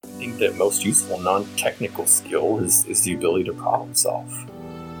think that most useful non-technical skill is the ability to problem solve.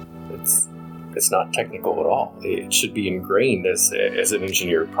 It's not technical at all. It should be ingrained as an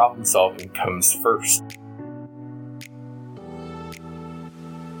engineer. Problem solving comes first.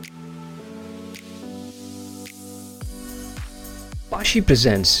 Pashi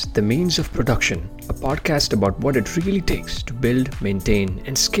presents The Means of Production, a podcast about what it really takes to build, maintain,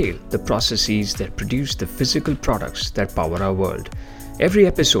 and scale the processes that produce the physical products that power our world. Every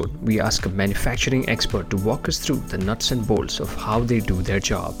episode, we ask a manufacturing expert to walk us through the nuts and bolts of how they do their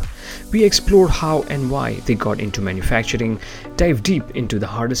job. We explore how and why they got into manufacturing, dive deep into the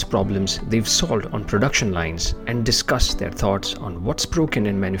hardest problems they've solved on production lines, and discuss their thoughts on what's broken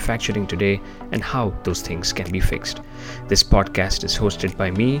in manufacturing today and how those things can be fixed. This podcast is hosted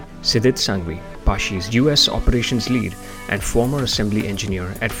by me, Sidit Sanghvi, Pashi's US operations lead and former assembly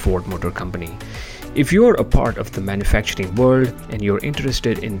engineer at Ford Motor Company. If you're a part of the manufacturing world and you're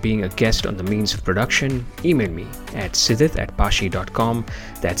interested in being a guest on the Means of Production, email me at sidit@pashi.com.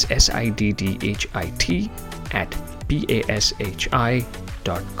 That's SIDDHIT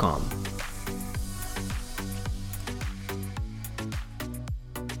 @PASHI.com.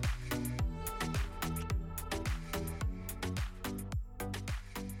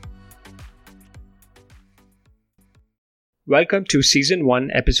 Welcome to Season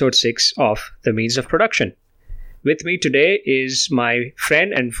 1, Episode 6 of The Means of Production. With me today is my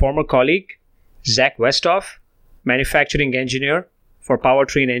friend and former colleague, Zach Westhoff, manufacturing engineer for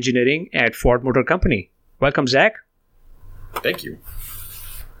Powertrain Engineering at Ford Motor Company. Welcome, Zach. Thank you.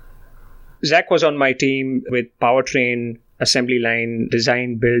 Zach was on my team with Powertrain assembly line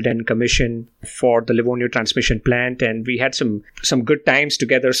design, build, and commission for the Livonia transmission plant, and we had some good times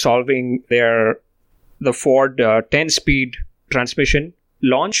together solving the Ford 10-speed transmission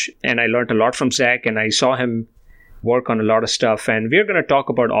launch, and I learned a lot from Zach, and I saw him work on a lot of stuff, and we're going to talk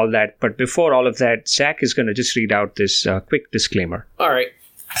about all that. But before all of that, Zach is going to just read out this quick disclaimer. All right.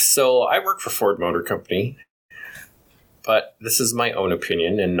 So I work for Ford Motor Company, but this is my own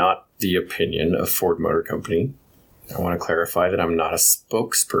opinion and not the opinion of Ford Motor Company. I want to clarify that I'm not a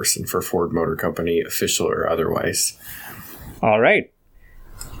spokesperson for Ford Motor Company, official or otherwise. All right.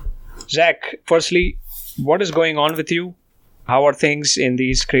 Zach, firstly, what is going on with you? How are things in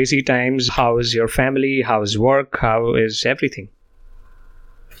these crazy times? How is your family? How is work? How is everything?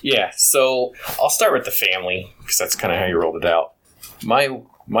 Yeah, so I'll start with the family because that's kind of how you rolled it out. My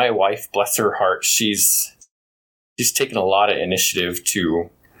wife, bless her heart, she's taken a lot of initiative to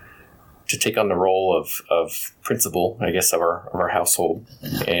take on the role of principal, I guess, of our household.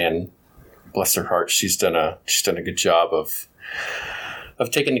 And bless her heart, she's done a good job of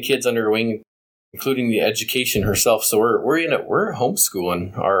taking the kids under her wing, including the education herself. So we're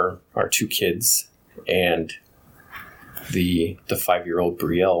homeschooling our two kids, and the 5-year-old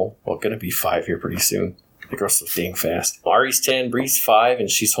Brielle, going to be 5 here pretty soon. The girl's so dang fast. Ari's 10, Bree's 5, and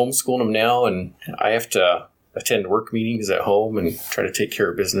she's homeschooling them now, and I have to attend work meetings at home and try to take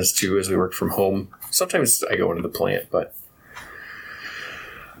care of business too as we work from home. Sometimes I go into the plant, but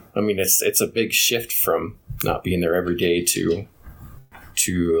I mean it's a big shift from not being there every day to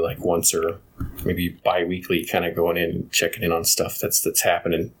like once or maybe bi-weekly kind of going in and checking in on stuff that's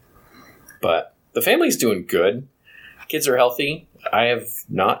happening. But the family's doing good. Kids are healthy. I have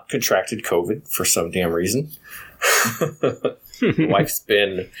not contracted COVID for some damn reason. The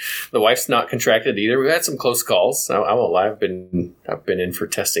wife's not contracted either. We've had some close calls. I won't lie. I've been in for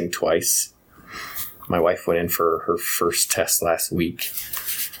testing twice. My wife went in for her first test last week.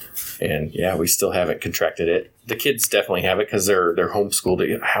 And yeah, we still haven't contracted it. The kids definitely have it because they're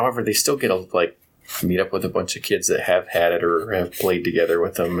homeschooled. However, they still get to meet up with a bunch of kids that have had it or have played together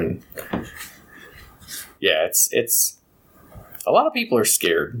with them. And yeah, it's a lot of people are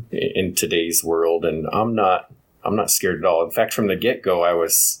scared in today's world, and I'm not scared at all. In fact, from the get-go, I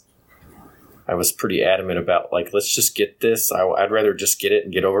was pretty adamant about let's just get this. I'd rather just get it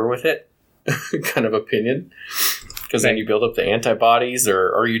and get over with it, kind of opinion. Because then you build up the antibodies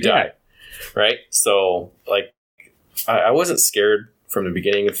or you die, right? So, I wasn't scared from the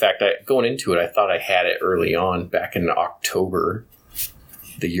beginning. In fact, going into it, I thought I had it early on back in October,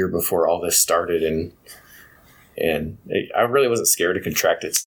 the year before all this started. And I really wasn't scared to contract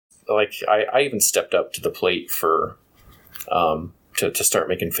it. I even stepped up to the plate for to start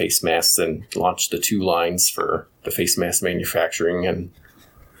making face masks and launch the 2 lines for the face mask manufacturing. And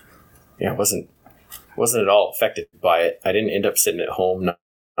yeah, I wasn't at all affected by it. I didn't end up sitting at home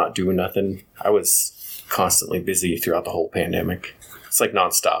not doing nothing. I was constantly busy throughout the whole pandemic. It's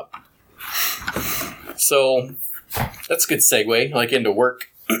nonstop. So that's a good segue into work.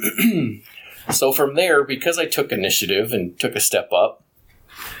 So from there, because I took initiative and took a step up,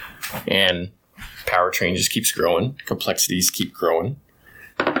 and powertrain just keeps growing. Complexities keep growing.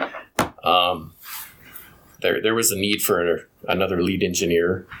 There was a need for another lead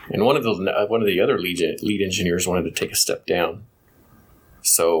engineer, and one of the other lead engineers wanted to take a step down.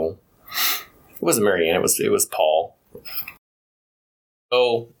 So it wasn't Marianne; it was Paul.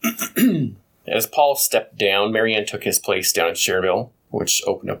 So as Paul stepped down, Marianne took his place down in Cherville, which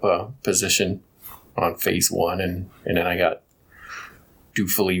opened up a position on phase 1, and then I got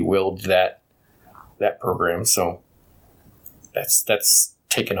dutifully willed that program. So that's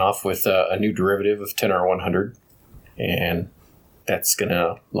taken off with a new derivative of 10R100, and that's going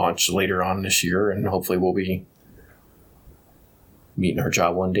to launch later on this year, and hopefully we'll be meeting our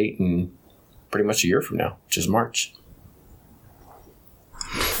job one date in pretty much a year from now, which is March.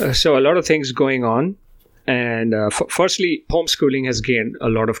 So a lot of things going on, and firstly, homeschooling has gained a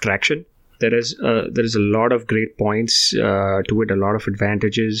lot of traction. There is a lot of great points to it, a lot of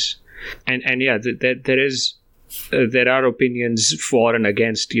advantages, and yeah, there are opinions for and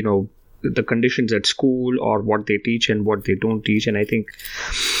against, the conditions at school or what they teach and what they don't teach, and I think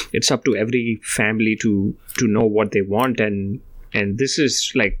it's up to every family to know what they want, and this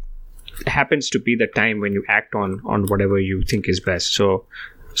is happens to be the time when you act on whatever you think is best. So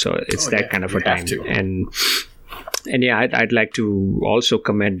it's kind of a time, and yeah, I'd like to also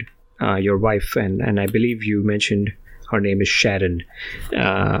commend your wife, and I believe you mentioned her name is Sharon.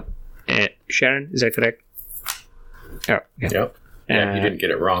 Sharon, is that correct? Oh, yeah. Yep. Yeah, you didn't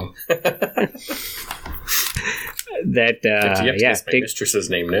get it wrong. Guess my mistress's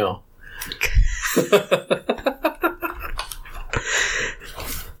name now.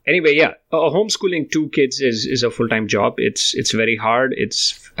 Anyway, yeah, homeschooling 2 kids is a full-time job. It's very hard.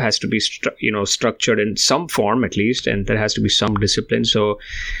 Has to be structured in some form at least, and there has to be some discipline. So,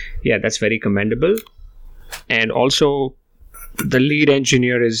 yeah, that's very commendable. And also, the lead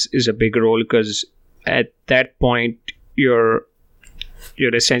engineer is a big role, because at that point you're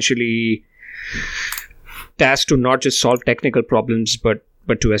essentially tasked to not just solve technical problems, but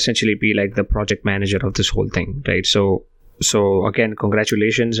to essentially be like the project manager of this whole thing, right? So again,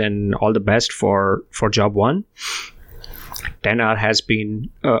 congratulations and all the best for job 1. 10R has been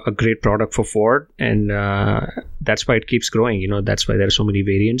a great product for Ford, and that's why it keeps growing. That's why there are so many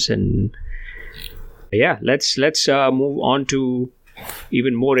variants. And yeah, let's move on to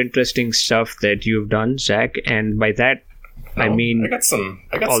even more interesting stuff that you've done, Zach. And by that, I mean, I got some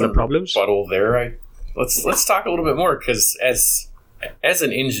the problems. Rebuttal there. Let's talk a little bit more, because as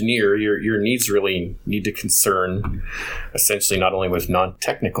an engineer, your needs really need to concern essentially not only with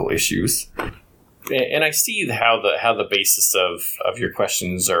non-technical issues, and I see how the basis of your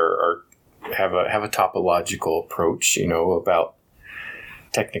questions have a topological approach, about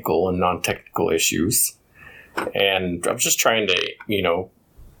technical and non-technical issues, and I'm just trying to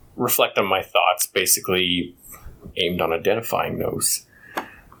reflect on my thoughts, basically aimed on identifying those,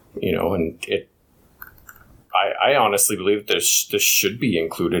 and I honestly believe this should be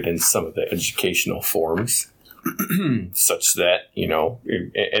included in some of the educational forms, such that,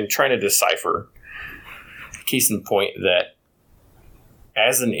 and trying to decipher. Case in point that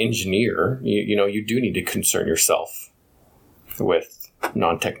as an engineer, you do need to concern yourself with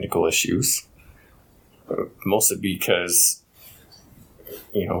non-technical issues, mostly because,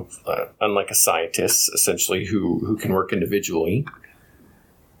 unlike a scientist, essentially, who can work individually,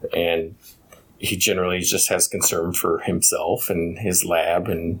 and he generally just has concern for himself and his lab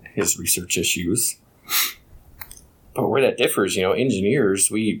and his research issues. But where that differs, engineers,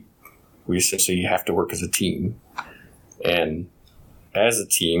 we essentially have to work as a team. And as a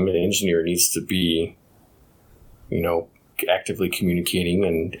team, an engineer needs to be, actively communicating,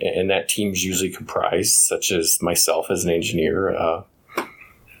 and that team's usually comprised, such as myself as an engineer,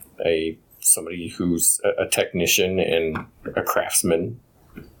 somebody who's a technician and a craftsman,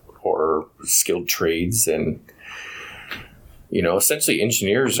 or skilled trades, and essentially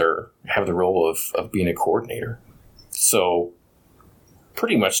engineers have the role of being a coordinator. So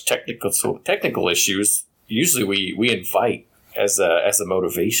pretty much technical issues usually we invite as a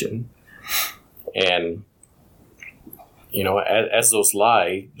motivation, and as those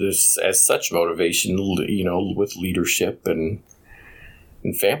lie, there's as such motivation, with leadership and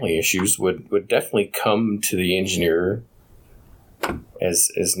family issues would definitely come to the engineer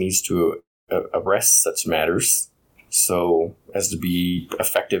as needs to arrest such matters, so as to be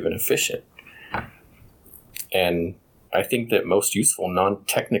effective and efficient. And I think that most useful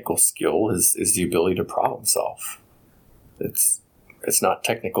non-technical skill is the ability to problem solve. It's not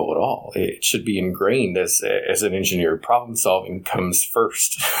technical at all. It should be ingrained as an engineer. Problem solving comes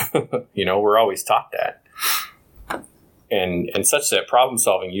first. We're always taught that. and such that problem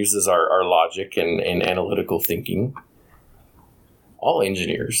solving uses our logic and analytical thinking. All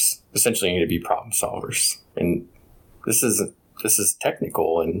engineers essentially need to be problem solvers, and this is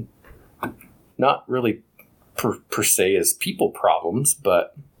technical and not really per se as people problems,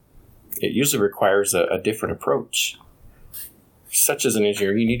 but it usually requires a different approach. Such as an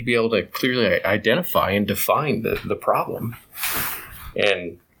engineer, you need to be able to clearly identify and define the problem,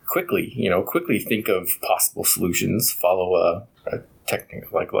 and quickly think of possible solutions. Follow a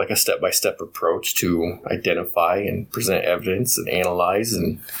technical, like a step-by-step approach to identify and present evidence and analyze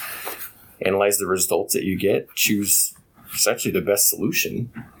the results that you get. Choose essentially the best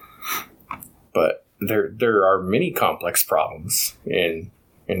solution. But there are many complex problems in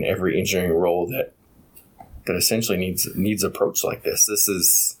every engineering role that essentially needs approach like this.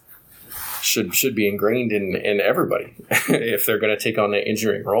 This should be ingrained in everybody if they're going to take on an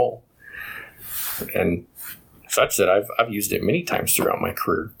engineering role. And such that I've used it many times throughout my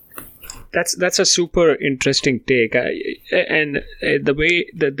career. That's a super interesting take, and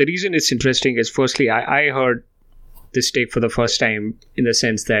the reason it's interesting is, firstly, I heard this take for the first time in the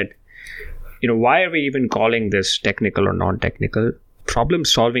sense that, why are we even calling this technical or non-technical? Problem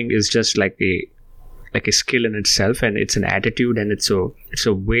solving is just like a skill in itself, and it's an attitude, and it's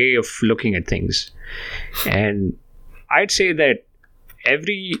a way of looking at things. And I'd say that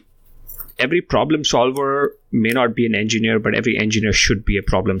every problem solver may not be an engineer, but every engineer should be a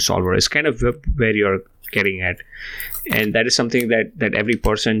problem solver. It's kind of where you're getting at. And that is something that every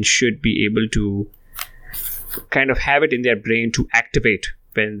person should be able to kind of have it in their brain to activate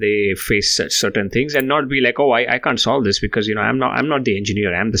when they face such certain things, and not be like, oh, I can't solve this because, I'm not the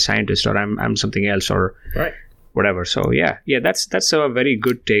engineer, I'm the scientist, or I'm something else, or right. Whatever. So yeah, that's a very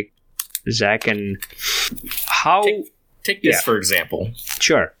good take, Zach. And how... Take this for example.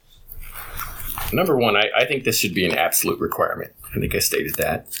 Sure. Number one, I think this should be an absolute requirement. I think I stated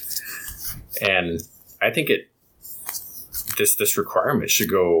that. And I think this requirement should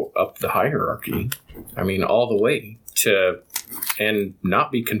go up the hierarchy. I mean, all the way to, and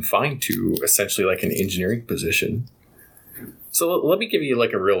not be confined to essentially like an engineering position. So let me give you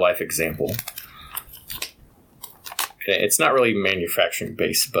like a real life example. It's not really manufacturing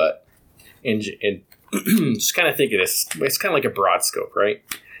based, but just kind of think of this. It's kind of like a broad scope, right?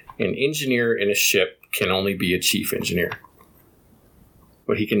 An engineer in a ship can only be a chief engineer,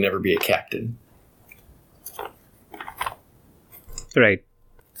 but he can never be a captain. Right.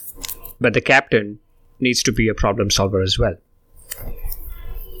 But the captain needs to be a problem solver as well.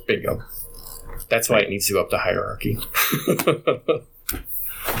 Bingo. That's why it needs to go up the hierarchy.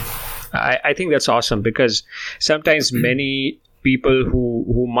 I think that's awesome, because sometimes many people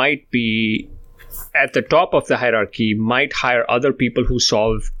who might be at the top of the hierarchy might hire other people who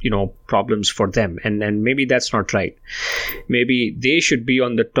solve, problems for them. And maybe that's not right. Maybe they should be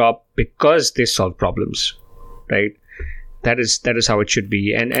on the top because they solve problems, right? That is how it should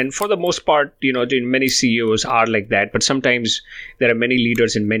be. And for the most part, many CEOs are like that. But sometimes there are many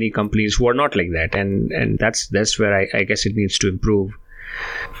leaders in many companies who are not like that. And that's where I guess it needs to improve.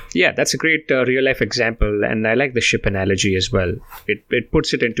 Yeah, that's a great real life example. And I like the ship analogy as well. It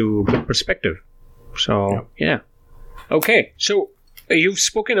puts it into good perspective. So, yeah. Okay. So you've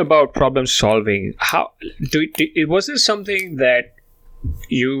spoken about problem solving. How was this something that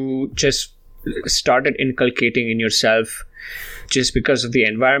you just started inculcating in yourself just because of the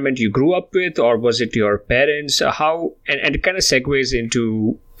environment you grew up with, or was it your parents? How, and it kind of segues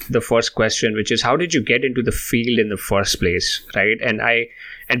into the first question, which is, how did you get into the field in the first place, right?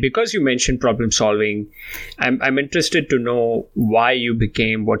 And because you mentioned problem solving, I'm interested to know why you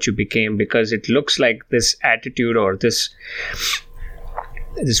became what you became, because it looks like this attitude or this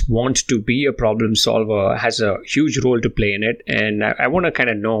want to be a problem solver has a huge role to play in it. And I want to kind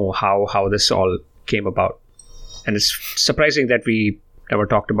of know how this all came about. And it's surprising that we never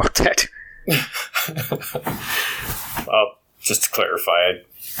talked about that. Just to clarify,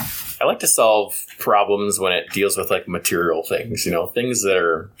 I like to solve problems when it deals with like material things, things that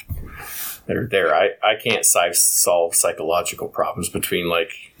are there. I can't solve psychological problems between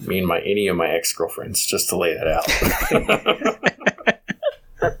like me and any of my ex-girlfriends, just to lay that out.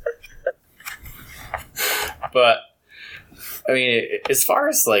 But I mean, as far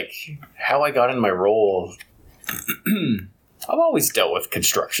as like how I got in my role, I've always dealt with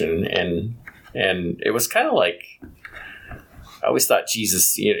construction, and it was kind of like, I always thought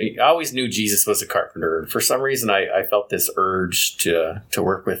Jesus, I always knew Jesus was a carpenter. For some reason, I felt this urge to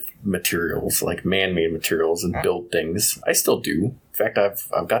work with materials, like man-made materials, and build things. I still do. In fact,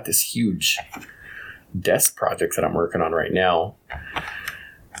 I've got this huge desk project that I'm working on right now.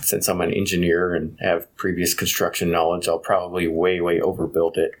 since I'm an engineer and have previous construction knowledge, I'll probably way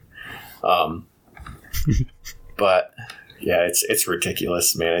overbuild it. But yeah, it's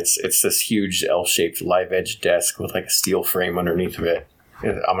ridiculous, man. It's this huge L-shaped live edge desk with like a steel frame underneath of it.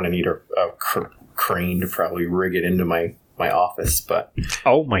 I'm gonna need a crane to probably rig it into my office, but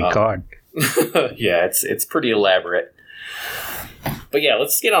oh my god. Yeah, it's pretty elaborate. But yeah,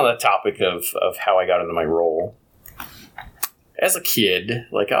 let's get on the topic of how I got into my role. As a kid,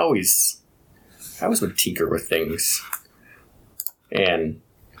 like I always would tinker with things, and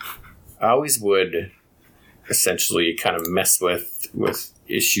I always would essentially kind of mess with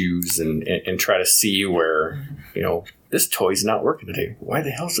issues and try to see where, you know, this toy's not working today. Why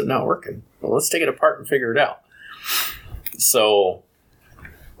the hell is it not working? Well, let's take it apart and figure it out. So,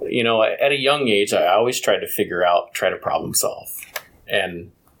 you know, at a young age, I always tried to try to problem solve.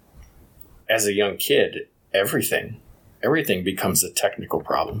 And as a young kid, everything becomes a technical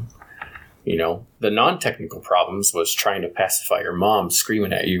problem. You know, the non-technical problems was trying to pacify your mom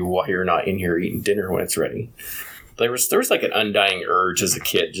screaming at you while you're not in here eating dinner when it's ready. There was like an undying urge as a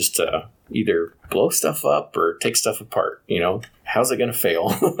kid just to either blow stuff up or take stuff apart. You know, how's it going to fail?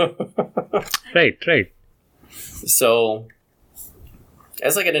 Right. So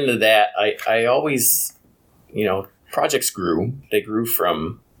as I get into that, I always, you know, projects grew. They grew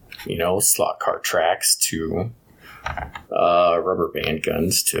from, you know, slot car tracks to rubber band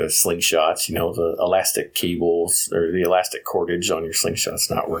guns to slingshots. You know, the elastic cables or the elastic cordage on your slingshot's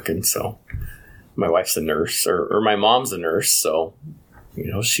not working. So my wife's a nurse, or my mom's a nurse. So,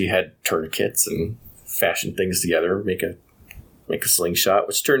 you know, she had tourniquets and fashioned things together, make a slingshot,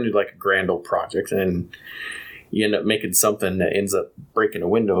 which turned into like a grand old project. And you end up making something that ends up breaking a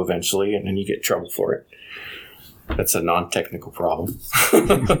window eventually, and then you get in trouble for it. That's a non-technical problem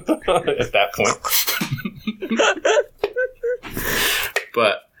at that point.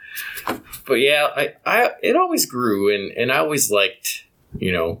 But yeah, I it always grew, and I always liked,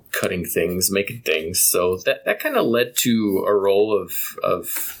 you know, cutting things, making things. So that kind of led to a role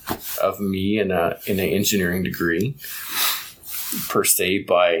of me in an engineering degree, per se,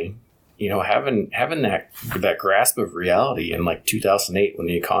 by, you know, having that grasp of reality in like 2008 when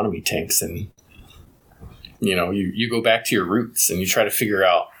the economy tanks, and you know, you go back to your roots and you try to figure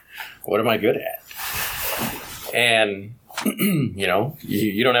out, what am I good at? And you know,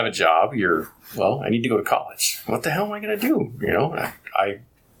 you don't have a job. I need to go to college. What the hell am I going to do? You know, I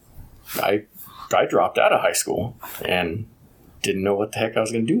dropped out of high school and didn't know what the heck I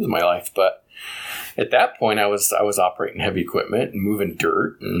was going to do with my life. But at that point, I was operating heavy equipment and moving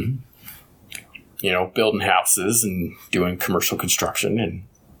dirt and, you know, building houses and doing commercial construction. And,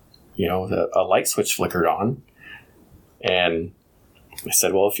 you know, a light switch flickered on, and I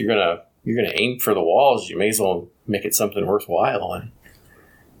said, well, if you're gonna aim for the walls, you may as well make it something worthwhile, and,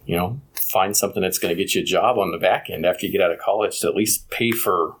 you know, find something that's going to get you a job on the back end after you get out of college to at least pay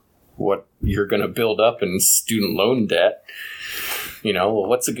for what you're going to build up in student loan debt. You know, well,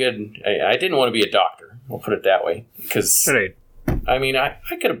 what's a good... I didn't want to be a doctor, we'll put it that way, because, right. I mean, I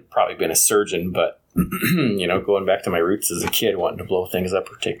could have probably been a surgeon, but, you know, going back to my roots as a kid, wanting to blow things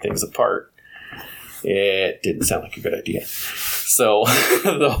up or take things apart, it didn't sound like a good idea. So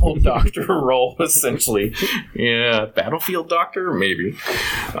the whole doctor role, essentially, yeah, battlefield doctor, maybe.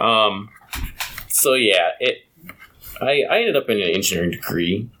 So yeah, I ended up in an engineering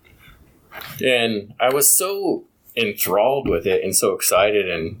degree, and I was so enthralled with it and so excited,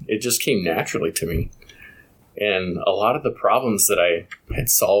 and it just came naturally to me. And a lot of the problems that I had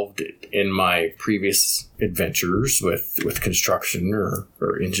solved in my previous adventures with construction or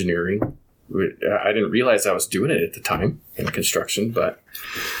engineering, I didn't realize I was doing it at the time in construction, but,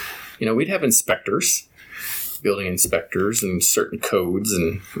 you know, we'd have inspectors, building inspectors, and certain codes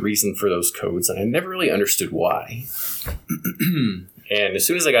and reason for those codes, and I never really understood why. And as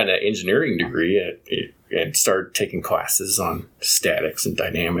soon as I got an engineering degree and started taking classes on statics and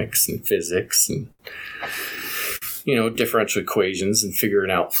dynamics and physics and, you know, differential equations and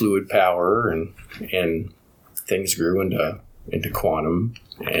figuring out fluid power, and things grew into quantum,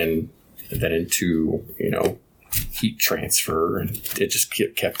 and then into, you know, heat transfer, and it just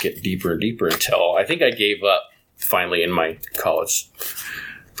kept getting deeper and deeper until I think I gave up finally in my college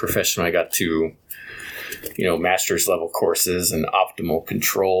profession. I got to, you know, master's level courses and optimal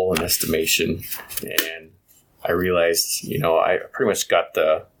control and estimation, and I realized, you know, I pretty much got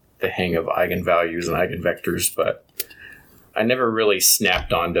the hang of eigenvalues and eigenvectors, but I never really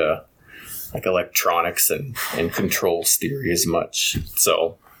snapped onto like electronics and controls theory as much.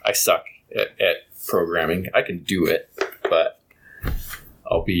 So I suck at programming. I can do it, but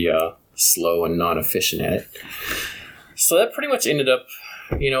I'll be slow and non-efficient at it. So that pretty much ended up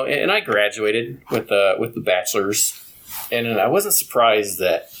and I graduated with the bachelor's, and I wasn't surprised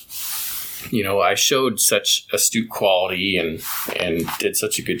that, I showed such astute quality and did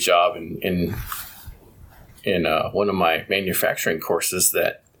such a good job in one of my manufacturing courses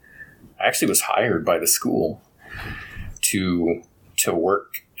that I actually was hired by the school to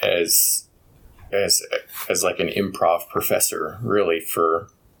work as like an improv professor, really, for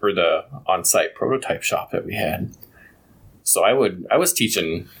the on-site prototype shop that we had. So I was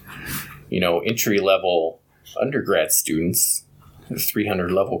teaching, entry-level undergrad students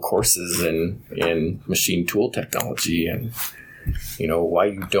 300 level courses in machine tool technology and, why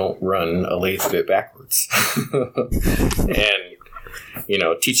you don't run a lathe bit backwards. And,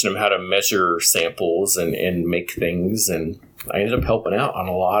 teaching them how to measure samples and make things. And I ended up helping out on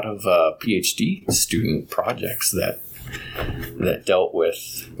a lot of PhD student projects that dealt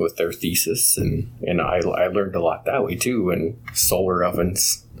with their thesis, and I learned a lot that way too. And solar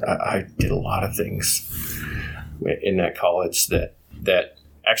ovens, I did a lot of things in that college that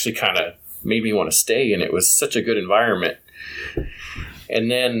actually kind of made me want to stay, and it was such a good environment. And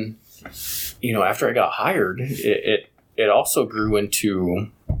then, after I got hired, it also grew into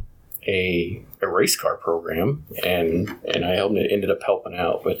a race car program, and I ended up helping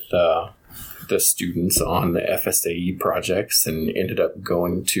out with the students on the FSAE projects, and ended up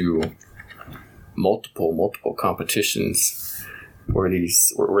going to multiple competitions where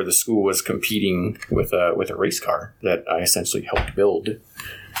the school was competing with a race car that I essentially helped build,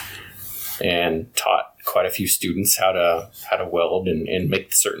 and taught quite a few students how to weld and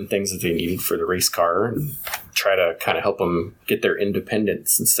make certain things that they needed for the race car, and try to kind of help them get their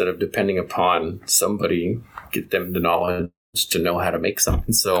independence instead of depending upon somebody, get them the knowledge to know how to make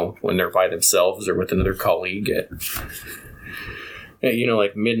something. So when they're by themselves or with another colleague at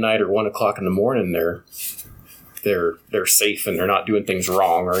like midnight or 1 o'clock in the morning, they're safe and they're not doing things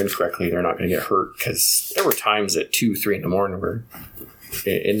wrong or incorrectly. They're not going to get hurt, because there were times at 2, 3 in the morning where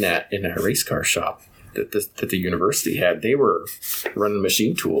in that race car shop that the university had, they were running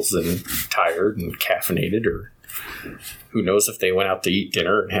machine tools and tired and caffeinated, or who knows if they went out to eat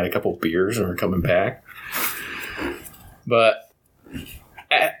dinner and had a couple of beers and were coming back. But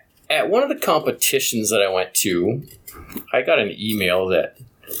at one of the competitions that I went to, I got an email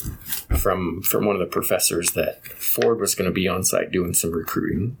from one of the professors that Ford was going to be on site doing some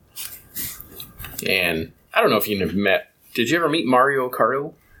recruiting. And I don't know if you met. Did you ever meet Mario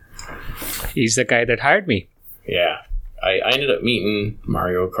Cardo? He's the guy that hired me. Yeah. I ended up meeting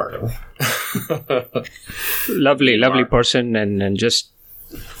Mario Cardo. Lovely person, and just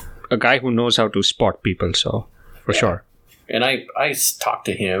a guy who knows how to spot people. So for sure. And I talked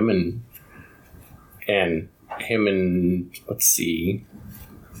to him and him and let's see,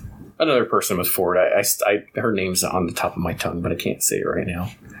 another person with Ford. Her name's on the top of my tongue, but I can't say it right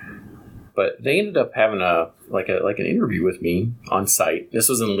now. But they ended up having an interview with me on site. This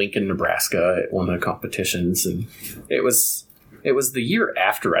was in Lincoln, Nebraska, at one of the competitions, and it was the year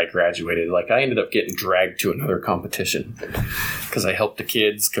after I graduated. Like, I ended up getting dragged to another competition because I helped the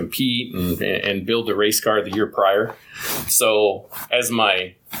kids compete and build the race car the year prior. So as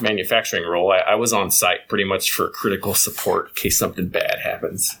my manufacturing role, I was on site pretty much for critical support in case something bad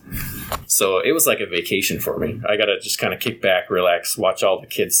happens. So it was like a vacation for me. I got to just kind of kick back, relax, watch all the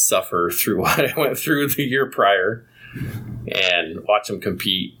kids suffer through what I went through the year prior, and watch them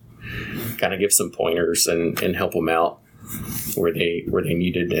compete, kind of give some pointers and help them out where they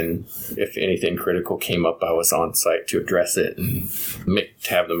needed. And if anything critical came up, I was on site to address it and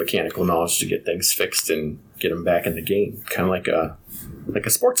have the mechanical knowledge to get things fixed and get them back in the game. Kind of like a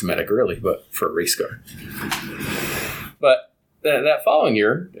sports medic, really, but for a race car. But that following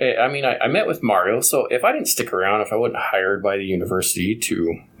year, I met with Mario. So if I didn't stick around, if I wasn't hired by the university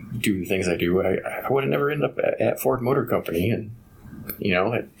to do the things I do, I would have never ended up at Ford Motor Company. And,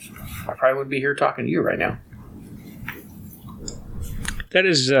 I probably wouldn't be here talking to you right now. That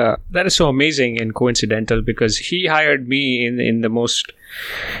is so amazing and coincidental, because he hired me in the most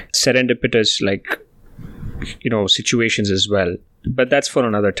serendipitous, situations as well. But that's for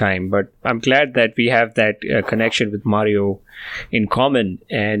another time. But I'm glad that we have that connection with Mario in common.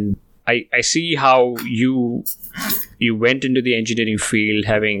 And I see how you went into the engineering field,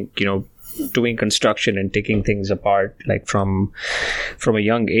 having, doing construction and taking things apart, like from a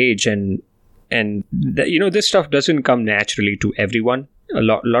young age. And this stuff doesn't come naturally to everyone. A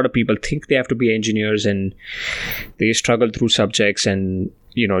lot of people think they have to be engineers, and they struggle through subjects, and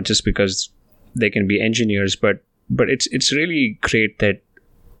just because they can be engineers. But it's really great that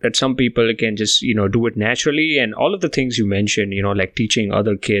that some people can just, do it naturally. And all of the things you mentioned, like teaching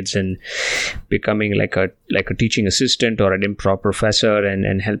other kids and becoming like a teaching assistant or an improv professor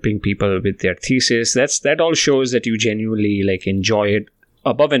and helping people with their thesis, that all shows that you genuinely like enjoy it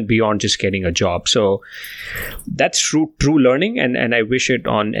above and beyond just getting a job. So that's true learning. And I wish it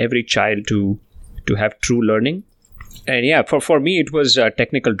on every child to have true learning. And yeah, for me, it was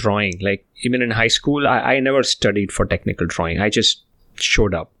technical drawing. Like even in high school, I never studied for technical drawing. I just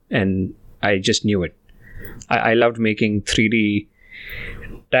showed up and I just knew it. I loved making 3D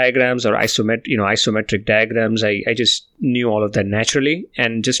diagrams or isometric diagrams. I just knew all of that naturally.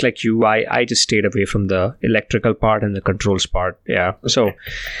 And just like you, I just stayed away from the electrical part and the controls part. Yeah. So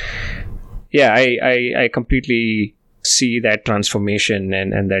yeah, I completely see that transformation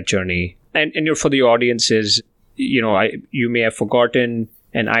and that journey. And for the audiences, you may have forgotten,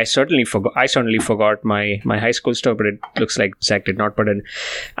 and I certainly forgot my high school stuff, but it looks like Zach did not. But an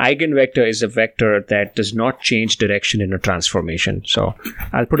eigenvector is a vector that does not change direction in a transformation. So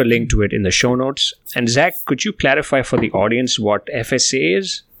I'll put a link to it in the show notes. And Zach, could you clarify for the audience what FSA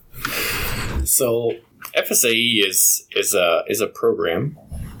is? So FSAE is a program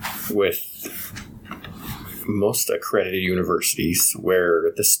with most accredited universities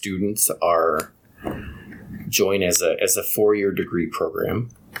where the students are join as a 4-year degree program,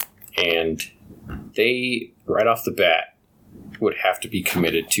 and they right off the bat would have to be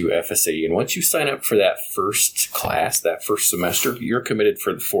committed to FSAE. And once you sign up for that first class, that first semester, you're committed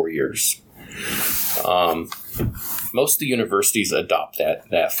for the 4 years. Most of the universities adopt that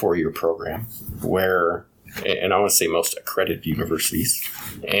 4-year program, where, and I want to say most accredited universities,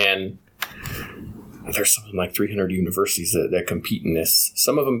 and there's something like 300 universities that compete in this.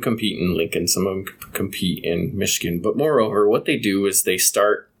 Some of them compete in Lincoln, some of them compete in Michigan. But moreover, what they do is they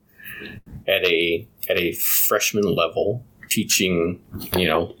start at a freshman level, teaching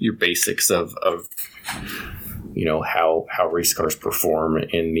your basics of how race cars perform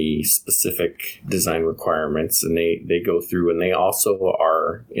in the specific design requirements, and they go through, and they also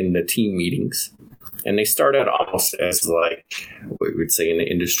are in the team meetings, and they start out almost as like what we would say in the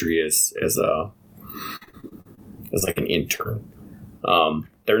industry as like an intern.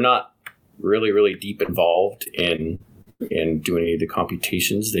 They're not really deep involved in doing any of the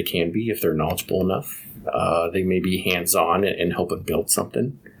computations. They can be if they're knowledgeable enough. They may be hands-on and helping build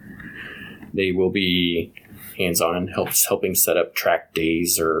something. They will be hands-on and helping set up track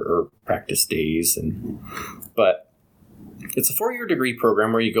days or practice days. But it's a 4-year degree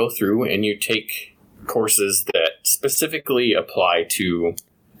program where you go through and you take courses that specifically apply to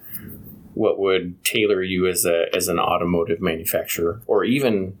what would tailor you as an automotive manufacturer, or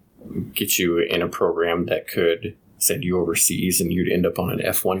even get you in a program that could send you overseas and you'd end up on an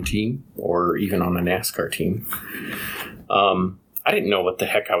F1 team or even on a NASCAR team. I didn't know what the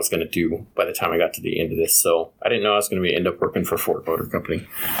heck I was going to do by the time I got to the end of this, so I didn't know I was going to end up working for Ford Motor Company.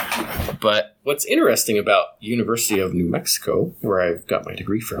 But what's interesting about University of New Mexico, where I've got my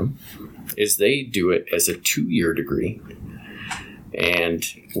degree from, is they do it as a 2-year degree. And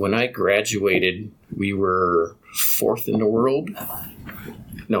when I graduated, we were 4th in the world.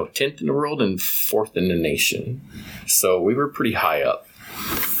 No, 10th in the world and 4th in the nation. So we were pretty high up.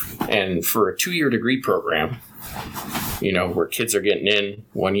 And for a 2-year degree program, where kids are getting in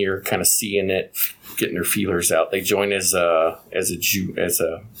 1 year, kind of seeing it, getting their feelers out, they join as a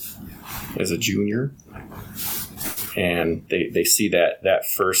junior. And they see that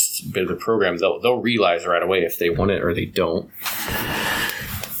first bit of the program, they'll realize right away if they want it or they don't.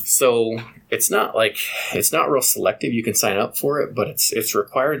 So it's not real selective. You can sign up for it, but it's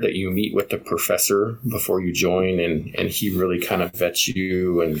required that you meet with the professor before you join, and he really kind of vets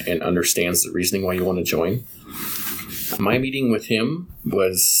you and understands the reasoning why you want to join. My meeting with him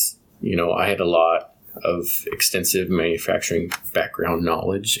was, I had a lot of extensive manufacturing background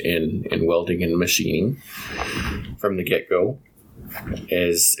knowledge in welding and machining from the get-go,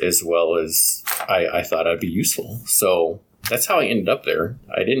 as well as I thought I'd be useful. So that's how I ended up there.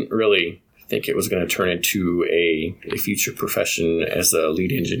 I didn't really think it was going to turn into a future profession as a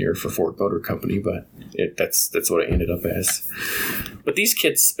lead engineer for Ford Motor Company, but that's what it ended up as. But these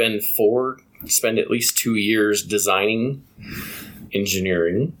kids spend at least 2 years designing,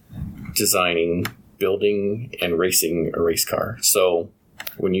 engineering, building, and racing a race car. So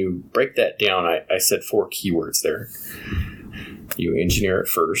when you break that down, I said 4 keywords there. You engineer it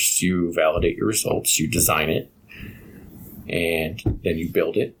first, you validate your results, you design it, and then you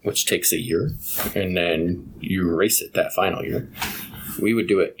build it, which takes a year, and then you race it that final year. We would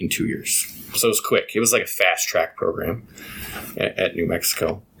do it in 2 years. So it was quick. It was like a fast track program at New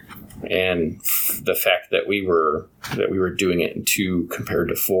Mexico. And the fact that we were doing it in 2 compared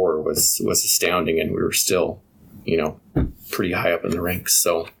to 4 was astounding, and we were still, pretty high up in the ranks.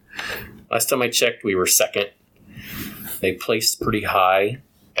 So last time I checked, we were second. They placed pretty high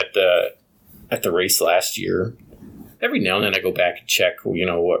at the race last year. Every now and then I go back and check,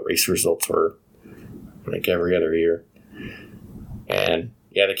 what race results were, like every other year. And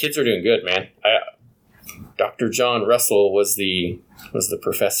yeah, the kids are doing good, man. Dr. John Russell was the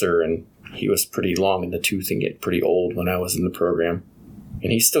professor, and he was pretty long in the tooth and getting pretty old when I was in the program.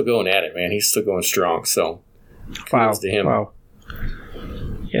 And he's still going at it, man. He's still going strong. So kudos to him. Wow.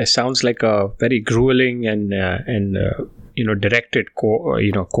 Yeah, sounds like a very grueling and directed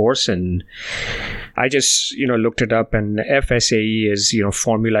course. And I just looked it up, and FSAE is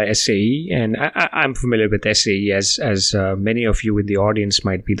Formula SAE, and I'm familiar with SAE as many of you in the audience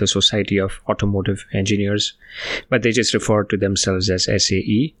might be the Society of Automotive Engineers, but they just refer to themselves as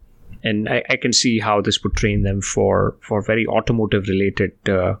SAE. And I can see how this would train them for very automotive related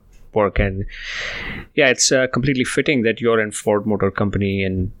work. And yeah, it's completely fitting that you're in Ford Motor Company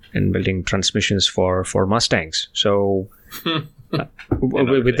and building transmissions for Mustangs. So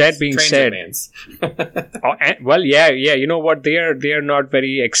with that being said, well, yeah, you know what, they are not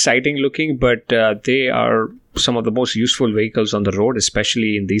very exciting looking, but they are some of the most useful vehicles on the road,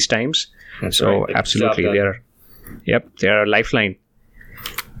 especially in these times. That's so right. Absolutely, they're a lifeline.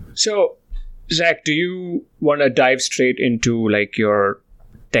 So Zach, do you want to dive straight into like your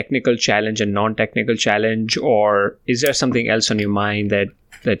technical challenge and non-technical challenge, or is there something else on your mind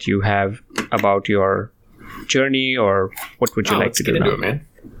that you have about your journey, or what would you like to do now? Let's get into it, man.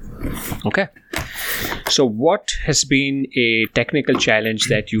 Okay. So what has been a technical challenge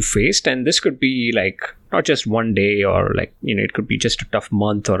that you faced? And this could be like not just one day, or like, it could be just a tough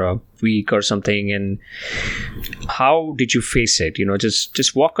month or a week or something. And how did you face it?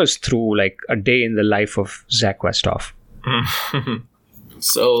 Just walk us through like a day in the life of Zach Westhoff.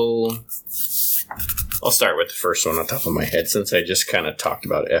 So I'll start with the first one on top of my head, since I just kind of talked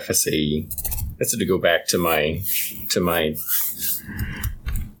about FSAE. That's to go back to my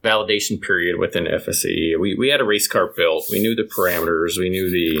validation period within FSAE. We had a race car built. We knew the parameters. We knew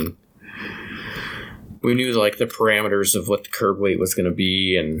like the parameters of what the curb weight was going to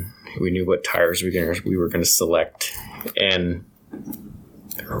be, and we knew what tires we were going to select. And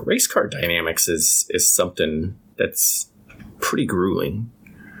race car dynamics is something that's pretty grueling.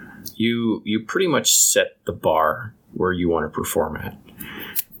 You pretty much set the bar where you want to perform at.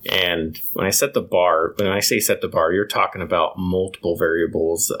 And when I say set the bar, you're talking about multiple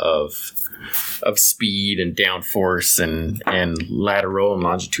variables of speed and downforce and lateral and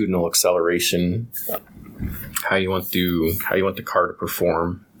longitudinal acceleration. How you want the car to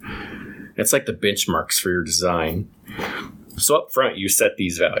perform. It's like the benchmarks for your design. So up front, you set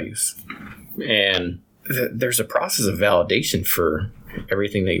these values, and there's a process of validation for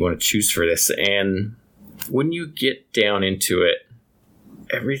everything that you want to choose for this. And when you get down into it,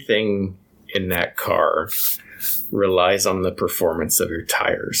 everything in that car relies on the performance of your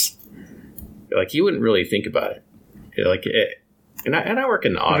tires. Like, you wouldn't really think about it. Like, and I work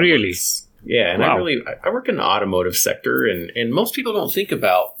in the automotive. Really? Yeah, and wow. I work in the automotive sector, and most people don't think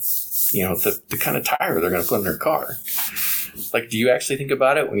about, the kind of tire they're going to put in their car. Like, do you actually think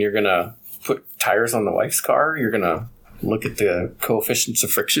about it when you're going to put tires on the wife's car? You're going to look at the coefficients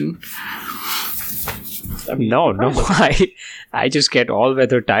of friction? No. I just get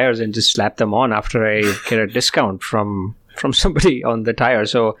all-weather tires and just slap them on after I get a discount from somebody on the tire.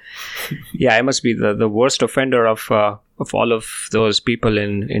 So, yeah, I must be the worst offender of all of those people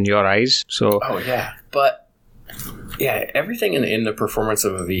in your eyes. So, oh yeah, but yeah, everything in the performance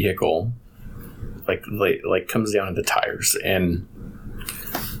of a vehicle, like comes down to the tires. And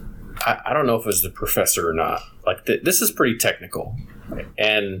I don't know if it was the professor or not. Like, this is pretty technical,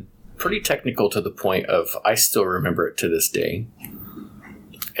 and pretty technical to the point of I still remember it to this day.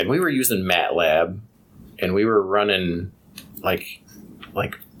 And we were using MATLAB, and we were running like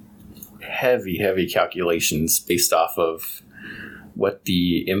heavy calculations based off of what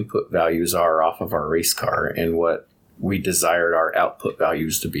the input values are off of our race car and what we desired our output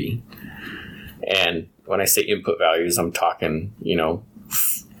values to be. And when I say input values, I'm talking,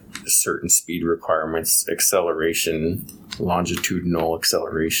 certain speed requirements, acceleration, longitudinal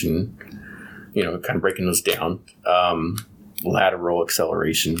acceleration, kind of breaking those down, lateral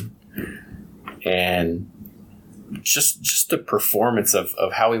acceleration, and just the performance of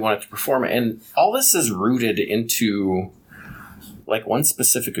how we want it to perform. And all this is rooted into like one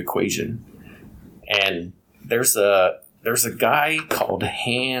specific equation. And there's a guy called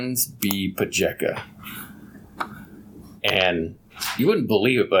Hans B. Pajeka. And you wouldn't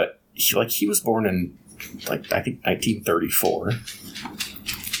believe it, but he was born in I think 1934,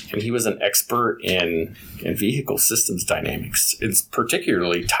 and he was an expert in vehicle systems dynamics. It's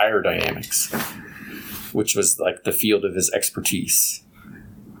particularly tire dynamics, which was like the field of his expertise.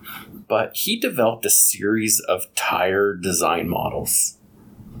 But he developed a series of tire design models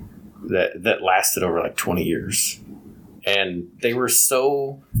that lasted over like 20 years. And they were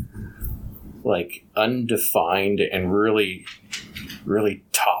so like undefined and really, really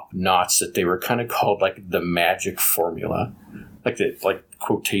top notch that they were kind of called like the magic formula, like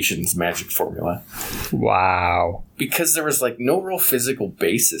quotations magic formula. Wow. Because there was like no real physical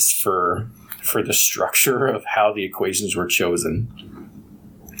basis for the structure of how the equations were chosen.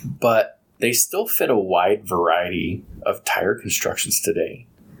 But they still fit a wide variety of tire constructions today.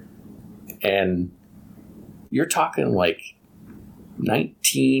 And you're talking like I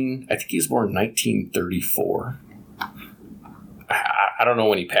think he was born in 1934. I don't know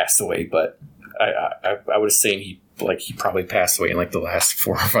when he passed away, but I would say he probably passed away in like the last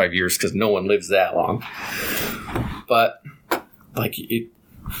 4 or 5 years because no one lives that long. But like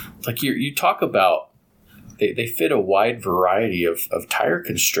you talk about, they fit a wide variety of tire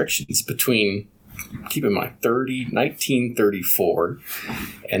constrictions between, keep in mind, 1934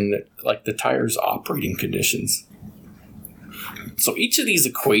 and the tire's operating conditions. So each of these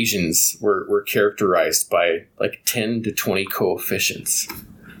equations were characterized by like 10 to 20 coefficients.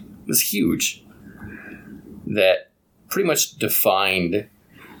 It was huge. That pretty much defined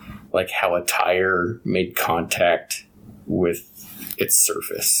like how a tire made contact with its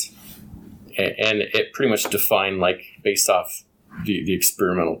surface. And it pretty much defined, like, based off the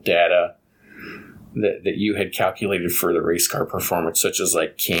experimental data that you had calculated for the race car performance, such as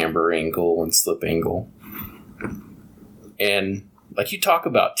like camber angle and slip angle. And like you talk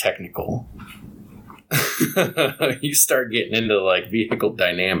about technical, you start getting into like vehicle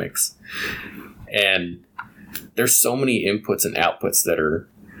dynamics, and there's so many inputs and outputs that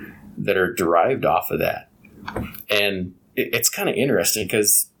are derived off of that. And it's kind of interesting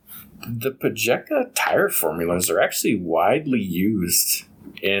because the Projecta tire formulas are actually widely used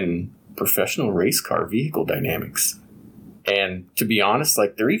in professional race car vehicle dynamics. And to be honest,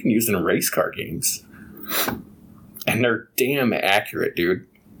 like they're even used in race car games. And they're damn accurate, dude.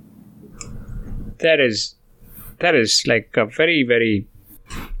 That is like a very, very,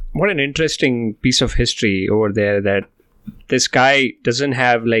 what an interesting piece of history over there, that this guy doesn't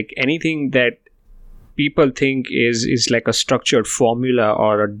have like anything that people think is like a structured formula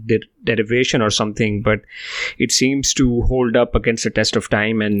or a derivation or something, but it seems to hold up against the test of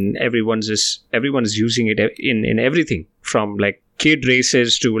time, and everyone's using it in everything from like kid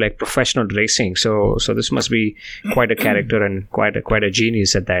races to like professional racing. So this must be quite a character and quite a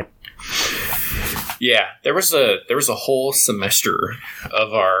genius at that. Yeah, there was a whole semester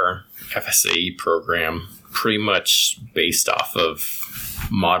of our FSAE program pretty much based off of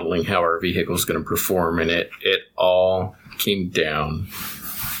modeling how our vehicle is going to perform, and it all came down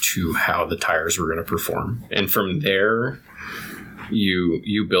to how the tires were going to perform, and from there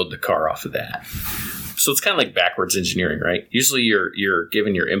you build the car off of that. So it's kind of like backwards engineering, right? Usually you're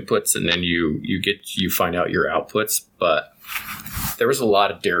given your inputs and then you find out your outputs, but there was a lot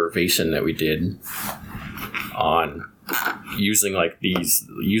of derivation that we did on using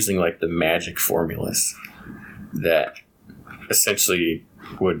the magic formulas that essentially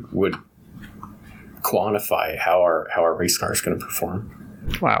would quantify how our race car is going to perform.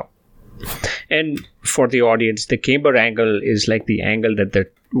 Wow. And for the audience, the camber angle is like the angle that the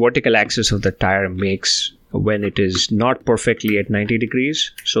vertical axis of the tire makes when it is not perfectly at 90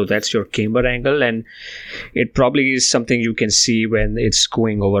 degrees. So that's your camber angle, and it probably is something you can see when it's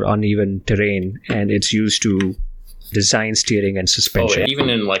going over uneven terrain, and it's used to design steering and suspension. Oh, even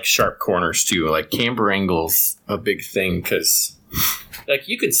in like sharp corners too. Like camber angle's a big thing because like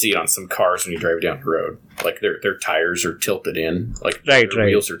you can see it on some cars when you drive down the road. Like their tires are tilted in, like their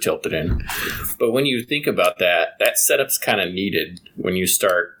wheels are tilted in. But when you think about that setup's kind of needed when you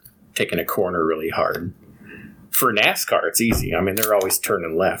start taking a corner really hard. For NASCAR, it's easy. I mean, they're always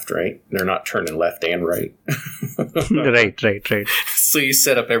turning left, right? They're not turning left and right. Right. So you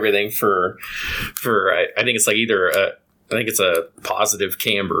set up everything for I think it's like I think it's a positive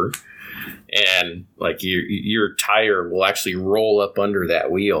camber, and like your tire will actually roll up under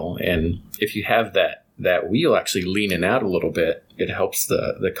that wheel, and if you have that wheel actually leaning out a little bit, it helps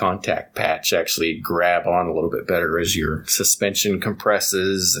the contact patch actually grab on a little bit better as your suspension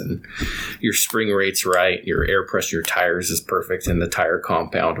compresses and your spring rate's right, your air pressure, your tires is perfect, and the tire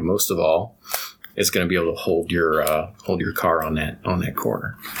compound, most of all, is going to be able to hold your car on that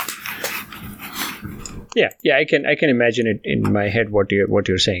corner. Yeah, I can imagine it in my head what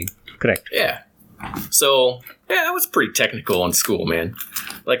you're saying. correct? Yeah. So yeah, I was pretty technical in school, man.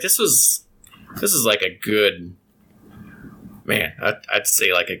 Like this is like a good, man, I'd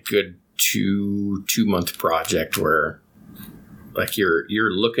say like a good two month project where like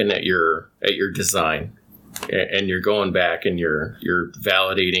you're looking at your design and you're going back and you're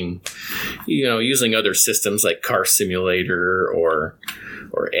validating, using other systems like Car Simulator or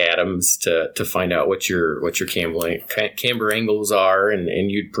Atoms to find out what your camber angles are,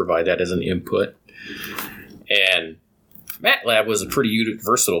 and you'd provide that as an input. And MATLAB was a pretty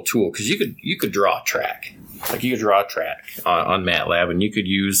versatile tool because you could draw a track. Like you could draw a track on MATLAB, and you could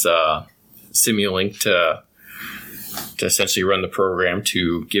use Simulink to essentially run the program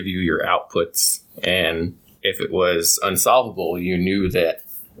to give you your outputs. And if it was unsolvable, you knew that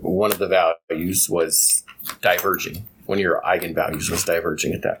one of the values was diverging. One of your eigenvalues was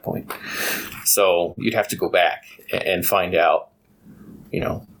diverging at that point. So you'd have to go back and find out,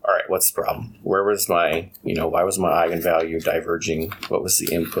 all right, what's the problem? Where was why was my eigenvalue diverging? What was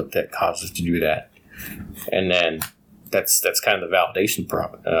the input that caused it to do that? And then that's kind of the validation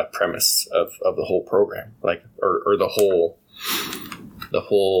premise of the whole program, like or the whole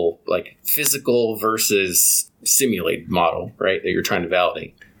like physical versus simulated model, right? That you're trying to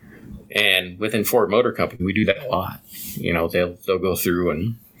validate. And within Ford Motor Company, we do that a lot. They'll go through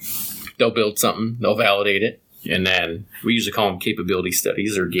and they'll build something, they'll validate it, and then we usually call them capability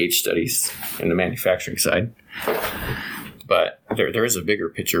studies or gauge studies in the manufacturing side. But there is a bigger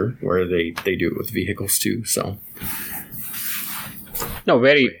picture where they do it with vehicles too. So. No,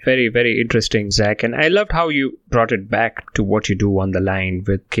 very, very, very interesting, Zach. And I loved how you brought it back to what you do on the line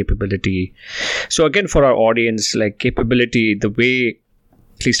with capability. So again, for our audience, like capability, the way,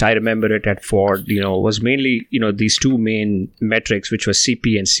 at least I remember it at Ford, was mainly, these two main metrics, which was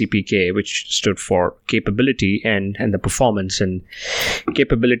CP and CPK, which stood for capability and the performance. And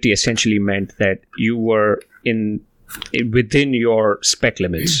capability essentially meant that you were within your spec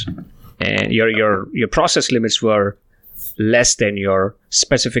limits, and your process limits were less than your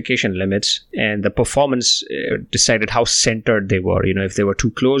specification limits, and the performance decided how centered they were. If they were too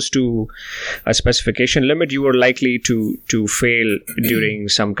close to a specification limit, you were likely to fail during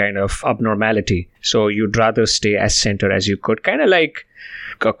some kind of abnormality. So you'd rather stay as centered as you could, kind of like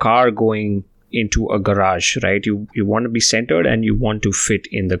a car going into a garage, right? You want to be centered and you want to fit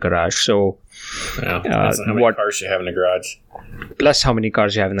in the garage. So depends on how many cars you have in the garage. Plus how many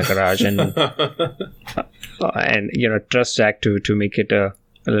cars you have in the garage, and trust Zach to make it a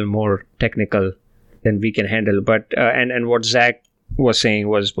little more technical than we can handle. But and what Zach was saying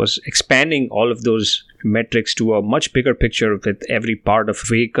was expanding all of those metrics to a much bigger picture with every part of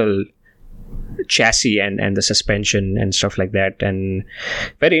vehicle chassis and the suspension and stuff like that. And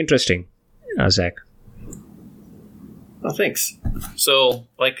very interesting, Zach. Well, thanks. So,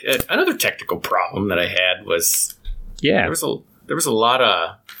 like another technical problem that I had was, there was a lot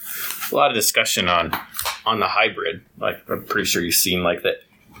of discussion on the hybrid. Like I'm pretty sure you've seen like the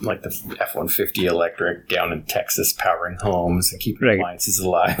F-150 electric down in Texas powering homes and keeping appliances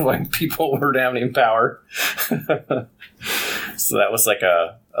alive when people were down in power. So that was like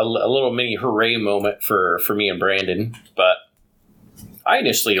a little mini hooray moment for me and Brandon. But I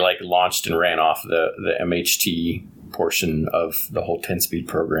initially launched and ran off the MHT portion of the whole 10-speed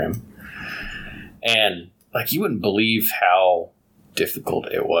program. And you wouldn't believe how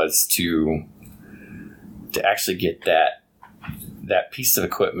difficult it was to actually get that piece of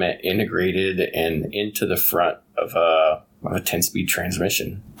equipment integrated and into the front of a 10-speed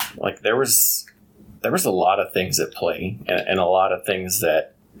transmission. There was a lot of things at play and a lot of things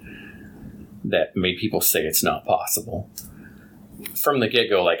that made people say it's not possible. From the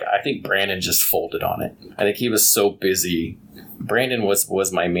get-go, I think Brandon just folded on it. I think he was so busy. Brandon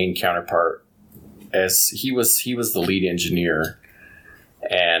was my main counterpart, as he was the lead engineer,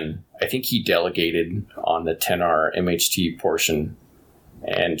 and I think he delegated on the 10R MHT portion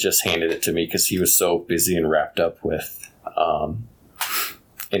and just handed it to me because he was so busy and wrapped up with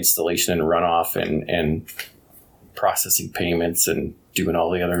installation and runoff and processing payments and doing all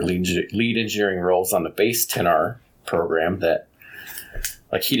the other lead engineering roles on the base 10R program that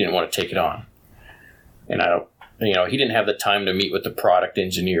he didn't want to take it on. And he didn't have the time to meet with the product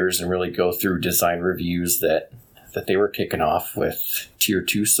engineers and really go through design reviews that they were kicking off with tier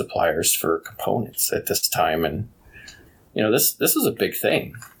 2 suppliers for components at this time. And, this was a big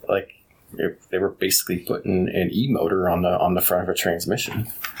thing. They were basically putting an e-motor on the front of a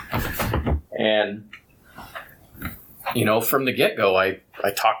transmission. And, from the get-go, I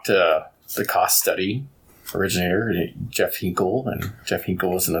talked to the cost study originator, Jeff Hinkle, and Jeff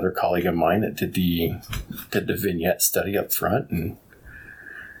Hinkle was another colleague of mine that did the vignette study up front. And,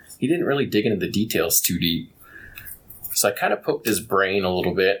 he didn't really dig into the details too deep. So I kind of poked his brain a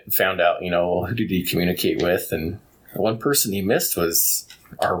little bit and found out, who did he communicate with? And one person he missed was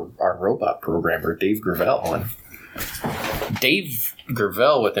our robot programmer, Dave Gravel. And Dave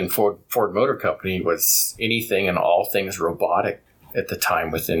Gravel within Ford Motor Company was anything and all things robotic at the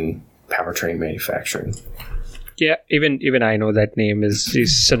time within powertrain manufacturing. Yeah, even I know that name is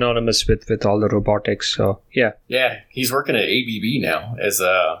synonymous with all the robotics. So yeah. Yeah, he's working at ABB now as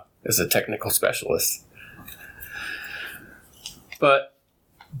a technical specialist. But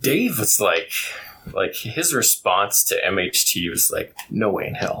Dave was like his response to MHT was like, no way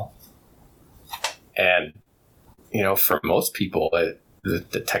in hell. And for most people,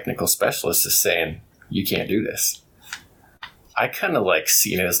 the technical specialist is saying, you can't do this. I kind of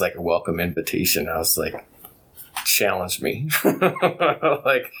seen it as like a welcome invitation. I was like, challenge me.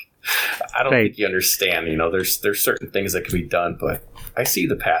 Like, I don't think you understand. There's certain things that can be done, but I see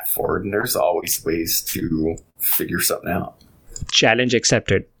the path forward, and there's always ways to figure something out. Challenge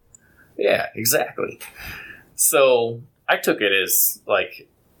accepted. Yeah, exactly. So I took it as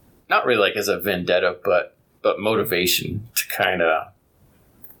not really as a vendetta, but motivation to kind of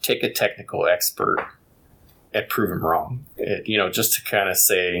take a technical expert and prove him wrong. Just to kind of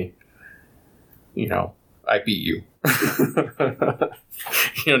say, I beat you.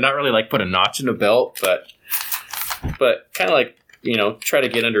 Not really put a notch in a belt, but kind of try to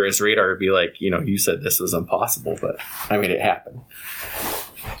get under his radar and be like, you said this was impossible, but I made it happen.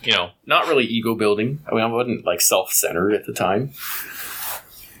 Not really ego building. I mean, I wasn't self-centered at the time.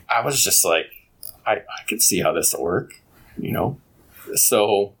 I was just I could see how this will work,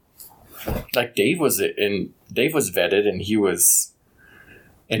 So Dave was vetted, and he was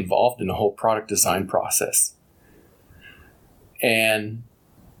involved in the whole product design process. And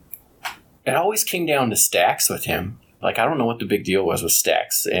it always came down to stacks with him. I don't know what the big deal was with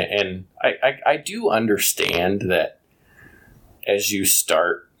stacks. And I do understand that as you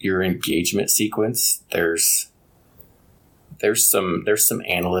start your engagement sequence, there's some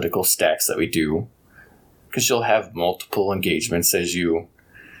analytical stacks that we do, because you'll have multiple engagements as you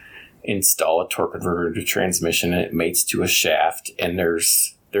install a torque converter to transmission, and it mates to a shaft, and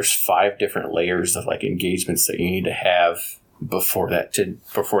there's 5 different layers of engagements that you need to have before that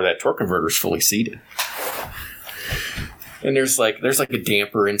torque converter is fully seated. And there's a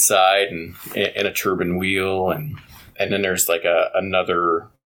damper inside and a turbine wheel, and then there's another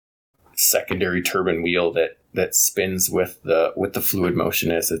secondary turbine wheel that spins with the fluid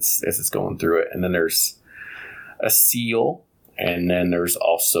motion as it's going through it. And then there's a seal, and then there's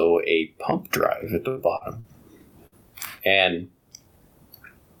also a pump drive at the bottom. And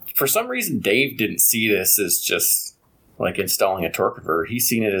for some reason, Dave didn't see this as just installing a torque converter. He's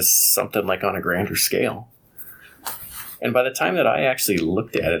seen it as something on a grander scale. And by the time that I actually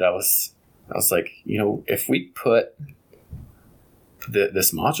looked at it, I was like, if we put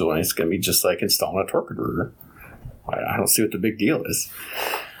this module in, it's going to be just like installing a torque converter. I don't see what the big deal is.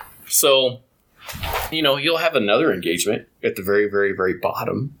 So, you'll have another engagement at the very, very, very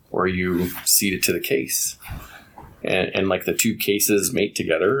bottom where you seat it to the case. And the 2 cases mate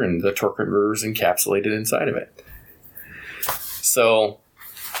together, and the torque converter is encapsulated inside of it. So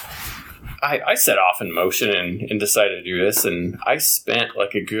I set off in motion and decided to do this, and I spent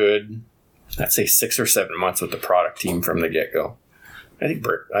a good, let's say, 6 or 7 months with the product team from the get-go. I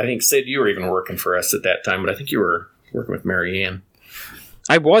think Sid, you were even working for us at that time, but I think you were working with Mary Ann.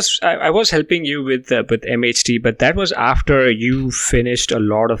 I was helping you with MHT, but that was after you finished a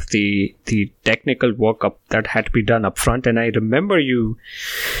lot of the technical work that had to be done up front. And I remember you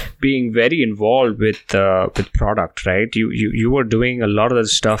being very involved with product, right? You were doing a lot of the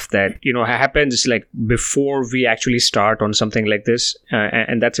stuff that happens before we actually start on something like this,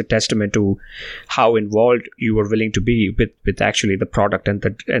 and that's a testament to how involved you were willing to be with actually the product and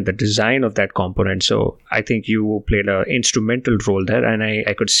the design of that component. So I think you played an instrumental role there, and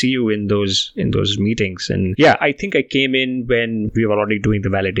I could see you in those meetings. And yeah, I think I came in when we were already doing the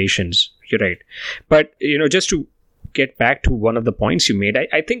validations. You're right. But, just to get back to one of the points you made,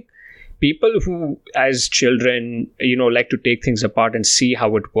 I think people who, as children, like to take things apart and see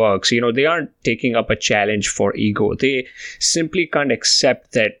how it works, they aren't taking up a challenge for ego. They simply can't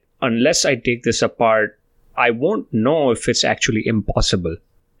accept that unless I take this apart, I won't know if it's actually impossible.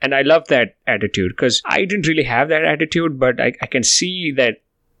 And I love that attitude, because I didn't really have that attitude, but I can see that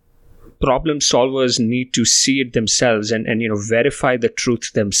problem solvers need to see it themselves and verify the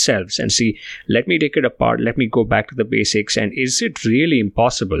truth themselves and see, let me take it apart, let me go back to the basics, and is it really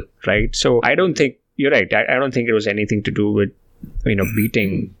impossible, right? So I don't think, you're right, I don't think it was anything to do with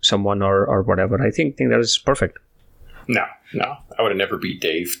beating someone or whatever. I think that was perfect. No, I would have never beat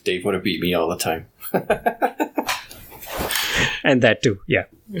Dave. Dave would have beat me all the time. And that too, yeah.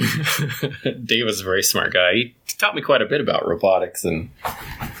 Dave was a very smart guy. He taught me quite a bit about robotics, and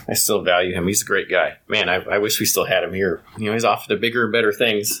I still value him. He's a great guy. Man, I wish we still had him here. He's off to bigger and better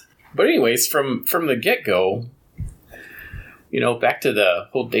things. But anyways, from the get-go, back to the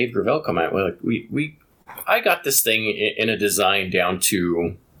whole Dave Gravel comment, I got this thing in a design down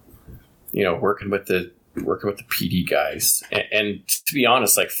to, working with the PD guys. And to be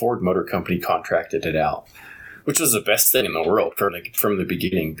honest, Ford Motor Company contracted it out, which was the best thing in the world from the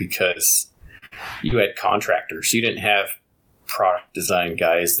beginning, because you had contractors. You didn't have product design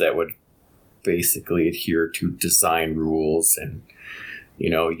guys that would basically adhere to design rules, and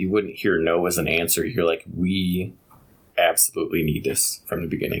you wouldn't hear no as an answer. You're like, we absolutely need this from the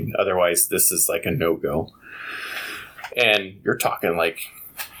beginning, otherwise this is a no-go. And you're talking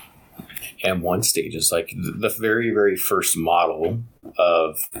M1 stages, the very, very first model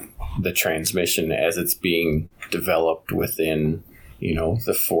of the transmission as it's being developed within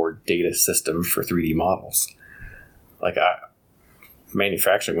the Ford data system for 3D models.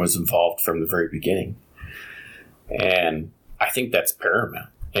 Manufacturing was involved from the very beginning. And I think that's paramount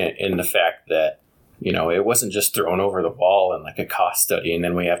in the fact that, it wasn't just thrown over the wall in a cost study, and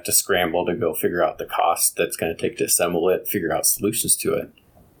then we have to scramble to go figure out the cost that's going to take to assemble it, figure out solutions to it.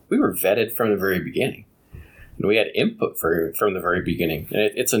 We were vetted from the very beginning. And we had input from the very beginning.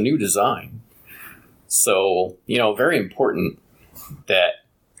 And it's a new design. So, very important that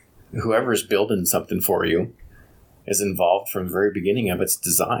whoever's building something for you is involved from the very beginning of its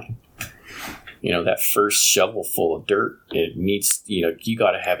design. That first shovel full of dirt, it needs, you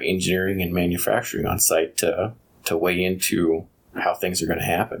got to have engineering and manufacturing on site to weigh into how things are going to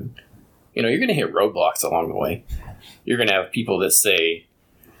happen. You're going to hit roadblocks along the way. You're going to have people that say,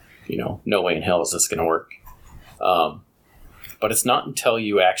 no way in hell is this going to work. But it's not until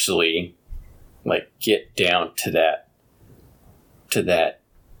you actually get down to that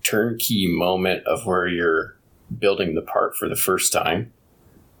turnkey moment of where you're building the part for the first time,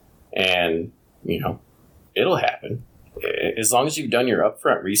 and it'll happen as long as you've done your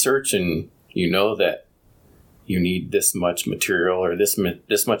upfront research and that you need this much material or this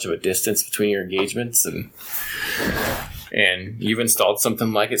much of a distance between your engagements, and you've installed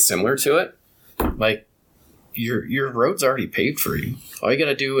something similar to it. Your road's already paved for you. All you got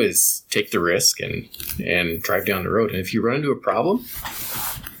to do is take the risk and drive down the road. And if you run into a problem,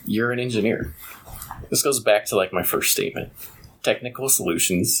 you're an engineer. This goes back to my first statement. Technical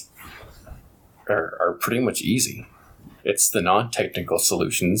solutions are pretty much easy. It's the non-technical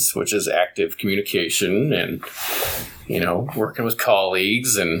solutions, which is active communication and, working with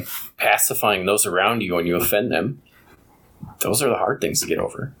colleagues and pacifying those around you when you offend them. Those are the hard things to get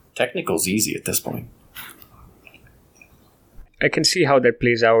over. Technical's easy at this point. I can see how that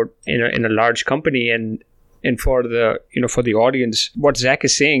plays out in a large company, and for the for the audience, what Zach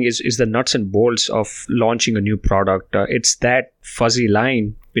is saying is the nuts and bolts of launching a new product. It's that fuzzy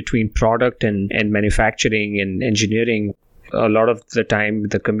line between product and manufacturing and engineering. A lot of the time,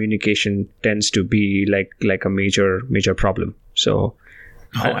 the communication tends to be like a major problem. So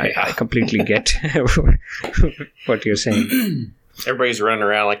I completely get what you're saying. Everybody's running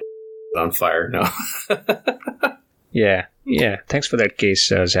around on fire. No. Yeah. Thanks for that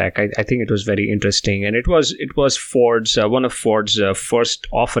case, Zach. I think it was very interesting, and it was Ford's one of Ford's first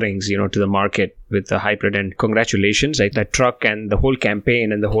offerings, to the market with the hybrid. And congratulations! That truck and the whole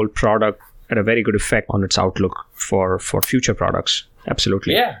campaign and the whole product had a very good effect on its outlook for future products.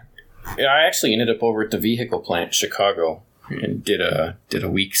 Absolutely. Yeah. I actually ended up over at the vehicle plant in Chicago and did a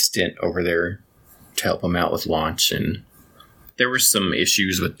week stint over there to help them out with launch, and there were some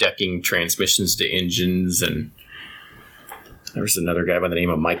issues with decking transmissions to engines, and there was another guy by the name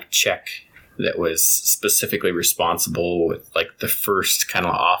of Mike Check that was specifically responsible with the first kind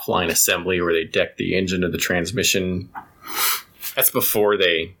of offline assembly where they decked the engine to the transmission. That's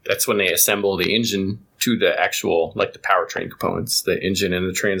when they assemble the engine to the actual, the powertrain components, the engine and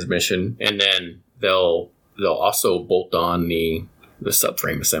the transmission. And then they'll also bolt on the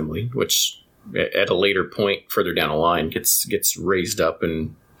subframe assembly, which at a later point further down the line gets raised up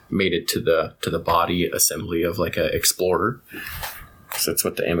and made it to the body assembly of a Explorer. So that's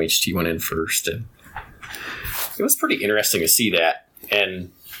what the MHT went in first, and it was pretty interesting to see that.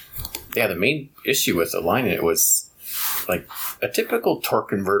 And yeah, the main issue with aligning it was a typical torque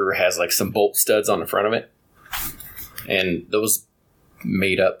converter has some bolt studs on the front of it, and those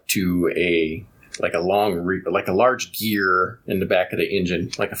made up to a large gear in the back of the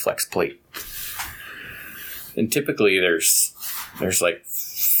engine, like a flex plate. And typically there's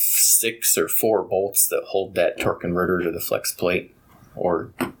 6 or 4 bolts that hold that torque converter to the flex plate,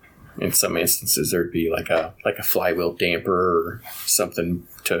 or in some instances there'd be like a flywheel damper or something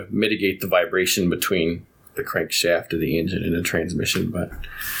to mitigate the vibration between the crankshaft of the engine and the transmission. But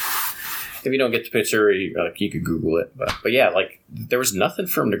if you don't get the picture, you could Google it. But yeah, like there was nothing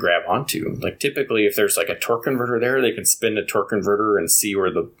for them to grab onto. Like typically, if there's like a torque converter there, they can spin the torque converter and see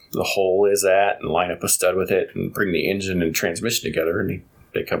where the hole is at and line up a stud with it and bring the engine and transmission together, and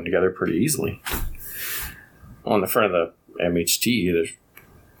they come together pretty easily. On the front of the MHT,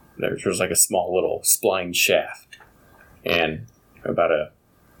 there's like a small little spline shaft, and about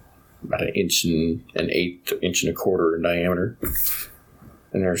an inch and an eighth, inch and a quarter in diameter.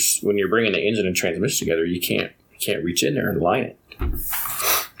 And when you're bringing the engine and transmission together, you can't reach in there and line it.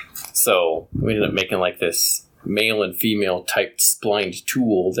 So we ended up making like this male and female typed splined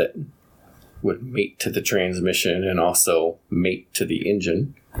tool that would mate to the transmission and also mate to the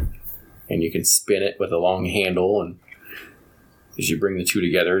engine. And you can spin it with a long handle, and as you bring the two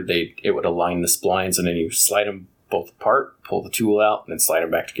together, it would align the splines, and then you slide them both apart, pull the tool out, and then slide them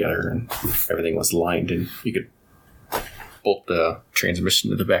back together, and everything was lined, and you could bolt the transmission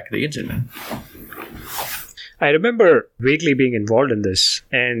to the back of the engine. I remember vaguely being involved in this,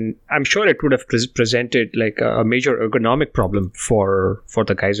 and I'm sure it would have presented like a major ergonomic problem for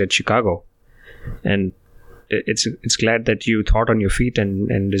the guys at Chicago. And it's glad that you thought on your feet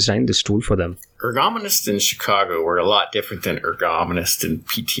and designed this tool for them. Ergonomists in Chicago were a lot different than ergonomists in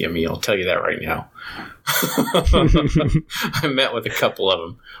PTME. I'll tell you that right now. I met with a couple of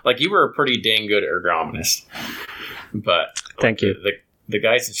them. Like, you were a pretty dang good ergonomist. But thank you. The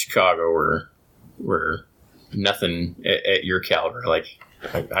guys in Chicago were nothing at your caliber. Like,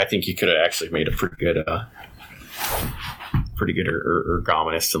 I think you could have actually made a pretty good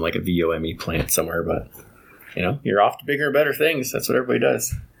ergonomist in like a VOME plant somewhere. But you're off to bigger and better things. That's what everybody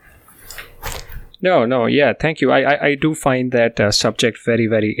does. No, yeah, thank you. I do find that subject very,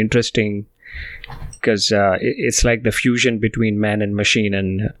 very interesting, because it's like the fusion between man and machine,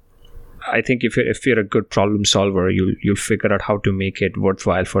 and I think if you're a good problem solver, you'll figure out how to make it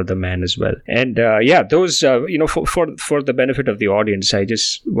worthwhile for the man as well. And those for the benefit of the audience, I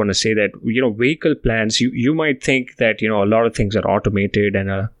just want to say that vehicle plans, you might think that a lot of things are automated and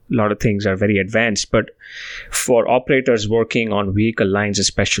a lot of things are very advanced, but for operators working on vehicle lines,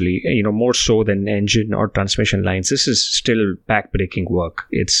 especially more so than engine or transmission lines, this is still back-breaking work.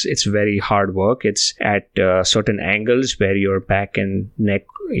 It's very hard work. It's at certain angles where your back and neck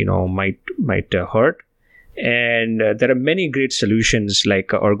might hurt. And there are many great solutions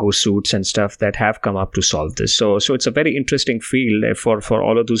like ergo suits and stuff that have come up to solve this. So it's a very interesting field for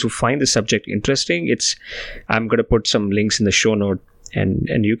all of those who find the subject interesting. I'm going to put some links in the show note,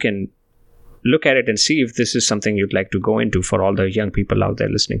 and you can look at it and see if this is something you'd like to go into for all the young people out there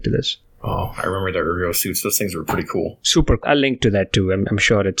listening to this. Oh, I remember the ergo suits. Those things were pretty cool. Super. I'll link to that too. I'm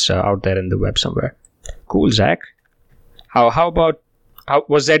sure it's out there in the web somewhere. Cool, Zach. How about,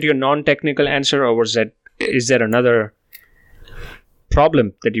 was that your non-technical answer, or is there another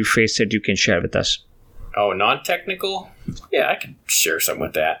problem that you faced that you can share with us? Oh, non-technical? Yeah, I could share some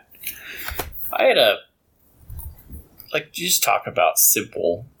with that. I had just talk about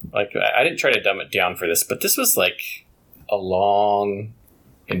simple. Like, I didn't try to dumb it down for this, but this was like a long,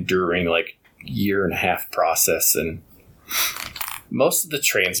 enduring, like, 1.5-year process. And most of the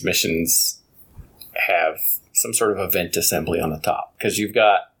transmissions have some sort of a vent assembly on the top, because you've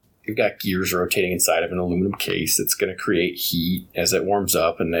got gears rotating inside of an aluminum case. It's going to create heat as it warms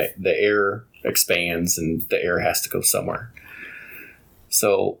up, and the air expands, and the air has to go somewhere.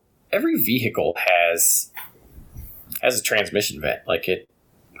 So every vehicle has a transmission vent, like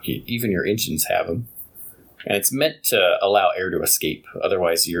even your engines have them, and it's meant to allow air to escape.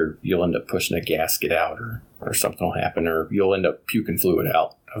 Otherwise, you'll end up pushing a gasket out, or something will happen, or you'll end up puking fluid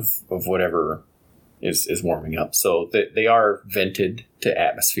out of whatever is warming up. So they are vented to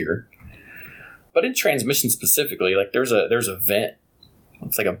atmosphere. But in transmission specifically, like there's a vent.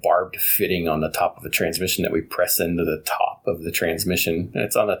 It's like a barbed fitting on the top of the transmission that we press into the top of the transmission, and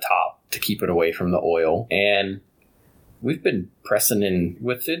it's on the top to keep it away from the oil. And we've been pressing in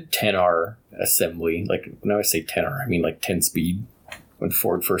with the 10R assembly. Like, when I say 10R, I mean like 10 speed. When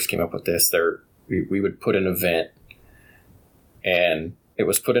Ford first came up with this, we would put in a vent, and it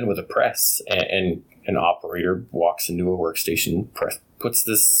was put in with a press, and an operator walks into a workstation, puts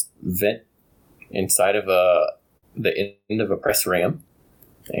this vent inside of the end of a press ram,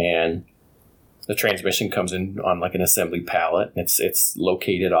 and the transmission comes in on like an assembly pallet. It's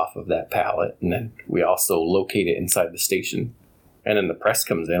located off of that pallet, and then we also locate it inside the station, and then the press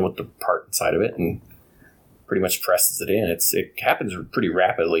comes in with the part inside of it and pretty much presses it in. It happens pretty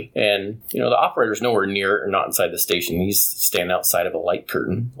rapidly. And, the operator's nowhere near or not inside the station. He's standing outside of a light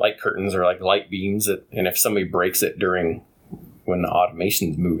curtain. Light curtains are like light beams, and if somebody breaks it when the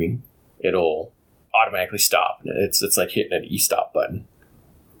automation's moving, it'll automatically stop. It's like hitting an e-stop button,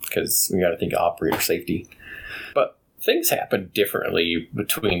 because we got to think of operator safety. But things happen differently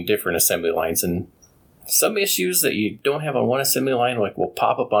between different assembly lines, and some issues that you don't have on one assembly line will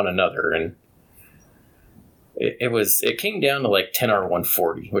pop up on another. And it came down to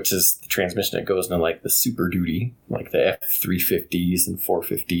 10R140, which is the transmission that goes into the Super Duty, like the F-350s and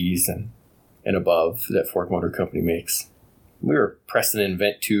 450s and above that Ford Motor Company makes. We were pressing in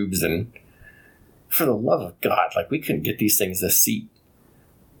vent tubes, and for the love of God, we couldn't get these things to seat.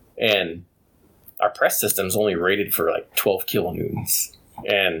 And our press system's only rated for 12 kilonewtons.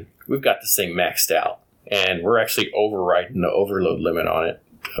 And we've got this thing maxed out. And we're actually overriding the overload limit on it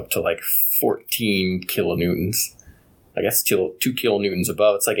up to 14 kilonewtons. I guess 2 kilonewtons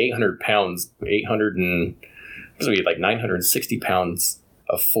above. It's 800 pounds, 960 pounds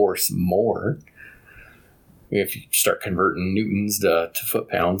of force more. If you start converting newtons to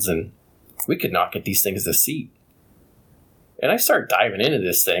foot-pounds, and we could not get these things to seat. And I started diving into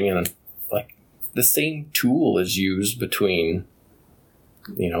this thing, and the same tool is used between,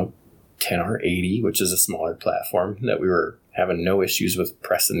 10R80, which is a smaller platform that we were having no issues with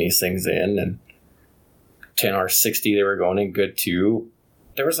pressing these things in, and 10R60, they were going in good too.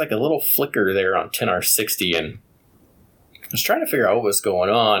 There was a little flicker there on 10R60, and I was trying to figure out what was going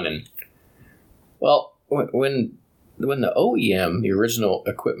on. And well, when the OEM, the original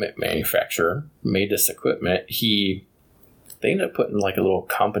equipment manufacturer, made this equipment, they ended up putting a little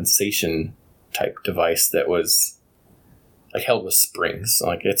compensation type device that was held with springs.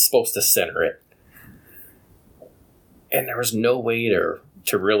 It's supposed to center it. And there was no way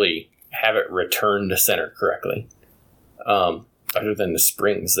to really have it return to center correctly, other than the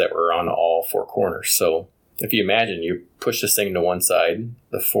springs that were on all four corners. So if you imagine you push this thing to one side,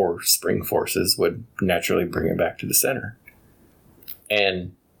 the 4 spring forces would naturally bring it back to the center.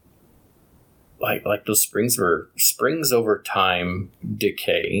 And those springs over time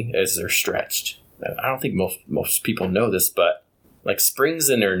decay as they're stretched. I don't think most people know this, but springs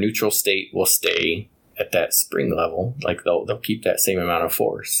in their neutral state will stay at that spring level. They'll keep that same amount of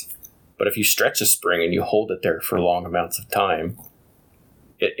force. But if you stretch a spring and you hold it there for long amounts of time,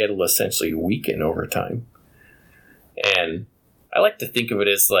 it'll essentially weaken over time. And I like to think of it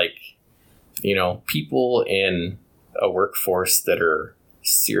as people in a workforce that are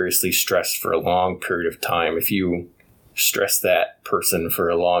seriously stressed for a long period of time. If you stress that person for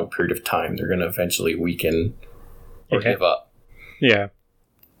a long period of time, they're going to eventually weaken or give up. Yeah.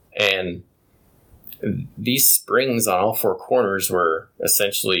 And these springs on all 4 corners were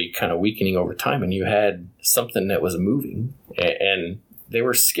essentially kind of weakening over time, and you had something that was moving, and they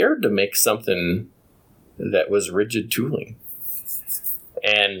were scared to make something that was rigid tooling.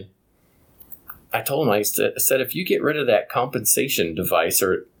 And I told them, I said, if you get rid of that compensation device,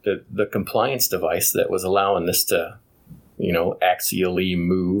 or the compliance device that was allowing this to, axially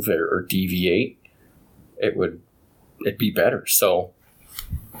move or deviate, it'd be better. So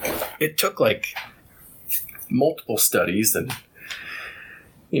it took multiple studies and,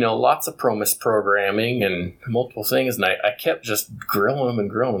 lots of promise programming and multiple things. And I kept just grilling them,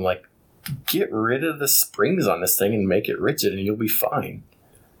 get rid of the springs on this thing and make it rigid and you'll be fine.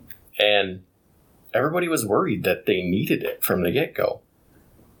 And everybody was worried that they needed it from the get-go.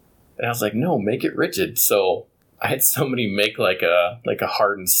 And I was like, no, make it rigid. So I had somebody make a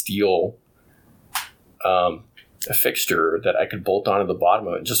hardened steel a fixture that I could bolt onto the bottom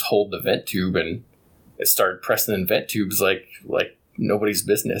of it and just hold the vent tube, and it started pressing in vent tubes like nobody's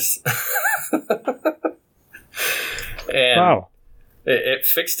business. And wow. It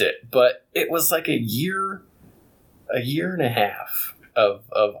fixed it, but it was a year and a half of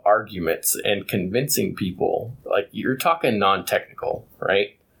arguments and convincing people. You're talking non-technical,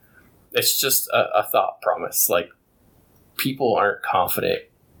 right? It's just a thought promise. People aren't confident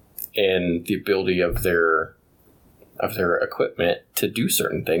in the ability of their equipment to do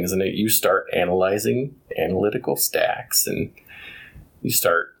certain things, and you start analyzing analytical stacks, and you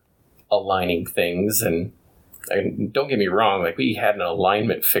start aligning things. And don't get me wrong, we had an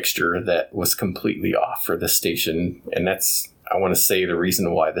alignment fixture that was completely off for this station, and that's, I want to say, the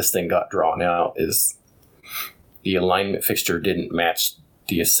reason why this thing got drawn out is the alignment fixture didn't match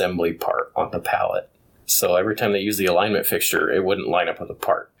the assembly part on the pallet. So every time they used the alignment fixture, it wouldn't line up with the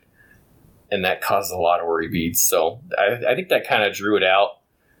part. And that caused a lot of worry beads. So I think that kind of drew it out.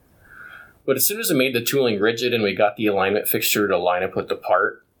 But as soon as it made the tooling rigid and we got the alignment fixture to line up with the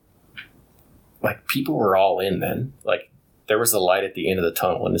part, like people were all in then. Like there was a light at the end of the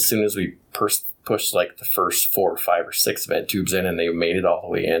tunnel, and as soon as we pushed like the first 4 or 5 or 6 vent tubes in, and they made it all the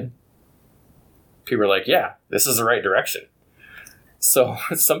way in, people were like, "Yeah, this is the right direction." So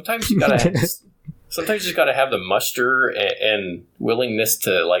sometimes you gotta have the muster and willingness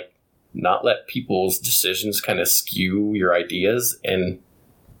to like not let people's decisions kind of skew your ideas, and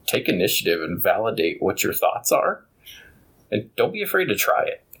take initiative and validate what your thoughts are, and don't be afraid to try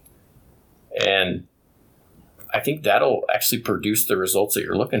it. And I think that'll actually produce the results that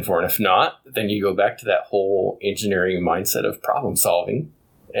you're looking for. And if not, then you go back to that whole engineering mindset of problem solving.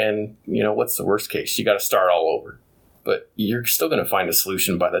 And, you know, what's the worst case? You got to start all over. But you're still going to find a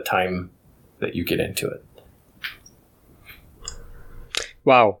solution by the time that you get into it.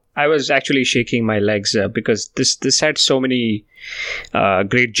 Wow. I was actually shaking my legs because this had so many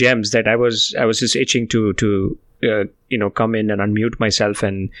great gems that I was just itching to come in and unmute myself,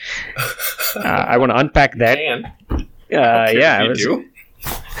 and I want to unpack that.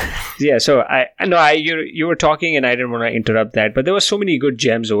 So you were talking and I didn't want to interrupt that, but there were so many good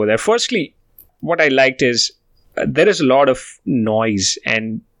gems over there. Firstly, what I liked is there is a lot of noise,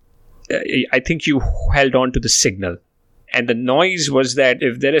 and I think you held on to the signal. And the noise was that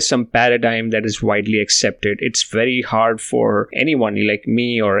if there is some paradigm that is widely accepted, it's very hard for anyone like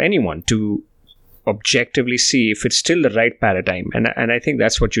me or anyone to objectively see if it's still the right paradigm. And I think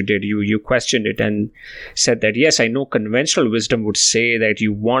that's what you did. You questioned it and said that, yes, I know conventional wisdom would say that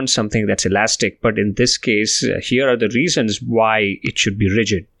you want something that's elastic, but in this case, here are the reasons why it should be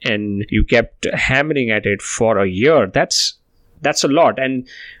rigid. And you kept hammering at it for a year. That's a lot. And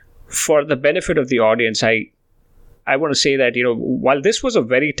for the benefit of the audience, I want to say that, while this was a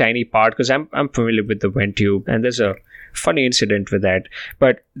very tiny part, because I'm familiar with the vent tube, and there's a funny incident with that,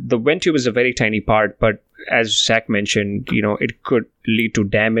 but the vent tube is a very tiny part, but as Zach mentioned, it could lead to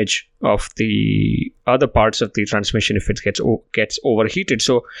damage of the other parts of the transmission if it gets overheated.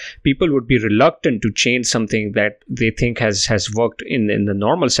 So people would be reluctant to change something that they think has worked in the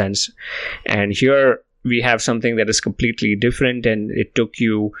normal sense. And here we have something that is completely different, and it took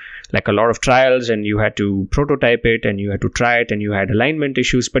you like a lot of trials, and you had to prototype it, and you had to try it, and you had alignment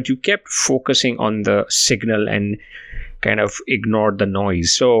issues, but you kept focusing on the signal and kind of ignored the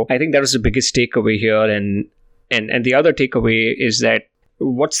noise. So I think that was the biggest takeaway here. And the other takeaway is that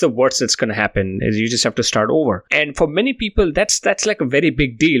what's the worst that's going to happen is you just have to start over. And for many people, that's like a very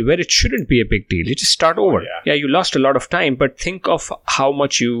big deal, where it shouldn't be a big deal. You just start over. Yeah, you lost a lot of time, but think of how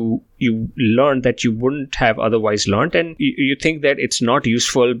much you learned that you wouldn't have otherwise learned. And you think that it's not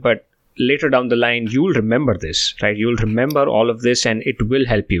useful, but later down the line, you'll remember this, right? You'll remember all of this, and it will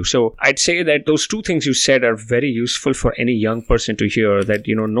help you. So I'd say that those two things you said are very useful for any young person to hear, that,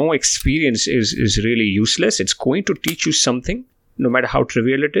 no experience is really useless. It's going to teach you something, no matter how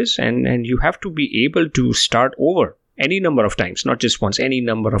trivial it is. And you have to be able to start over any number of times, not just once, any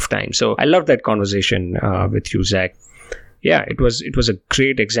number of times. So I love that conversation with you, Zach. Yeah, it was a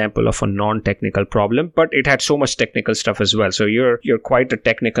great example of a non-technical problem, but it had so much technical stuff as well. So you're quite a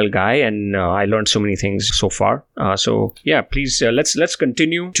technical guy, and I learned so many things so far. So yeah, please let's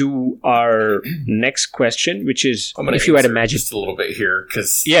continue to our next question, which is, if you had a magic, just a little bit here,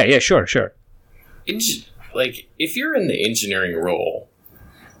 because sure. Like, if you're in the engineering role,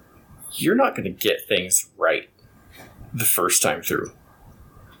 you're not going to get things right the first time through.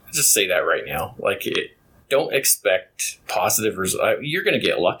 I'll just say that right now. Like, don't expect positive results. You're going to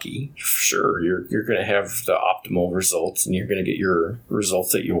get lucky, for sure. You're going to have the optimal results, and you're going to get your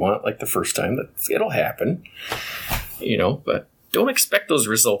results that you want, like the first time. It'll happen, but don't expect those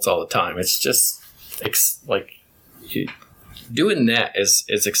results all the time. It's just doing that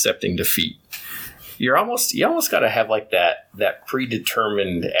is accepting defeat. You almost got to have like that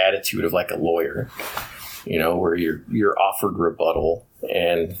predetermined attitude of like a lawyer, where you're offered rebuttal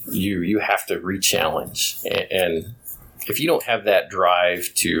and you have to re-challenge. And if you don't have that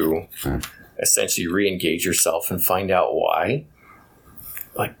drive to essentially re-engage yourself and find out why,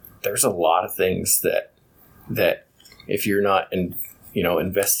 like, there's a lot of things that if you're not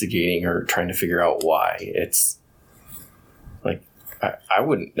investigating or trying to figure out why, it's like, I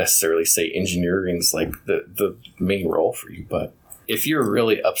wouldn't necessarily say engineering's like the main role for you, but if you're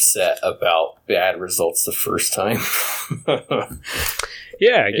really upset about bad results the first time,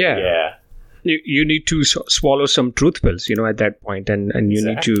 yeah, you need to swallow some truth pills, at that point, and you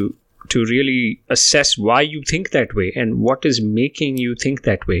exactly. need to really assess why you think that way and what is making you think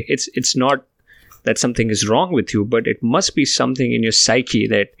that way. It's not that something is wrong with you, but it must be something in your psyche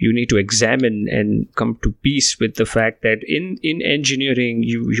that you need to examine and come to peace with the fact that in engineering,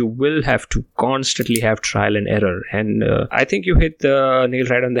 you will have to constantly have trial and error. And I think you hit the nail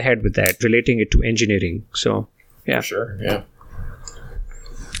right on the head with that, relating it to engineering. So, yeah. For sure, yeah.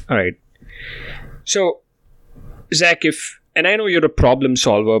 All right. So, Zach, and I know you're a problem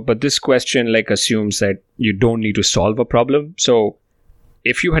solver, but this question assumes that you don't need to solve a problem. So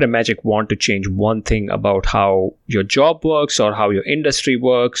if you had a magic wand to change one thing about how your job works or how your industry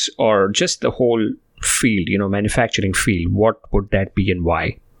works or just the whole field, manufacturing field, what would that be and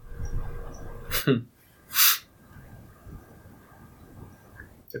why?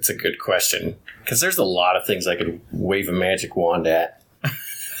 It's a good question because there's a lot of things I could wave a magic wand at.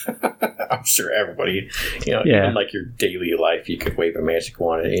 I'm sure everybody, even like your daily life, you could wave a magic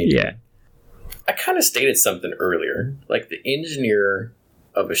wand at anything. Yeah. I kind of stated something earlier, like the engineer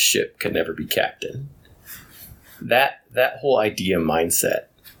of a ship can never be captain. That whole idea mindset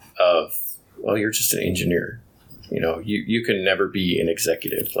of, well, you're just an engineer. You can never be an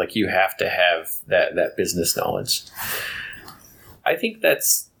executive. Like you have to have that business knowledge. I think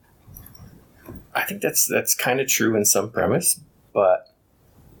that's kind of true in some premise, but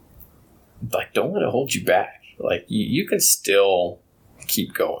don't let it hold you back. Like you can still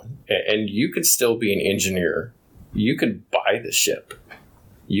keep going and you can still be an engineer. You can buy the ship.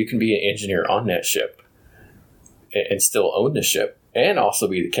 You can be an engineer on that ship and still own the ship and also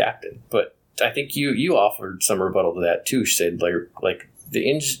be the captain. But I think you offered some rebuttal to that too, Sid. Like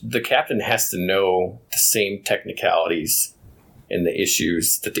the captain has to know the same technicalities and the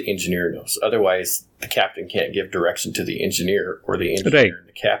issues that the engineer knows. Otherwise, the captain can't give direction to the engineer, or the engineer and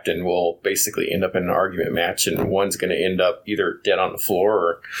the captain will basically end up in an argument match, and one's going to end up either dead on the floor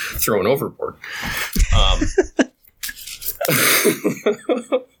or thrown overboard.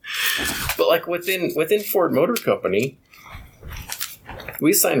 But like within Ford Motor Company,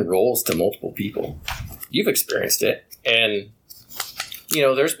 we assign roles to multiple people. You've experienced it, and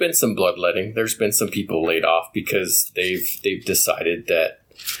there's been some bloodletting. There's been some people laid off because they've decided that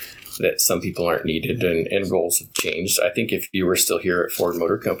some people aren't needed and roles have changed. I think if you were still here at Ford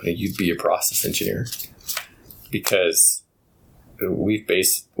Motor Company, you'd be a process engineer, because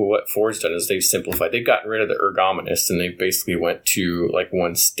what Ford's done is they've simplified. They've gotten rid of the ergonomists and they basically went to like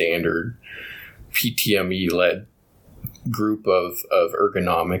one standard PTME led group of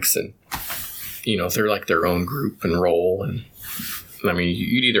ergonomics, and they're like their own group and role. And I mean,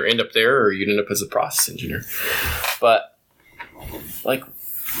 you'd either end up there or you'd end up as a process engineer. But like,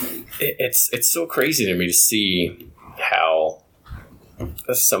 it's so crazy to me to see how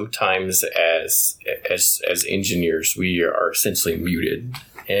sometimes as engineers we are essentially muted.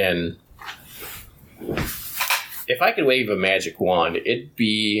 And if I could wave a magic wand, it'd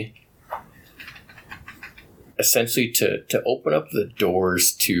be essentially to open up the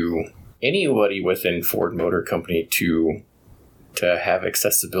doors to anybody within Ford Motor Company to have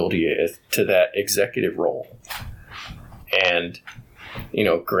accessibility to that executive role. And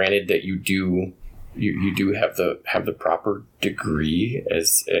granted that you do have the proper degree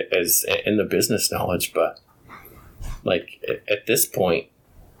as in the business knowledge, but like at this point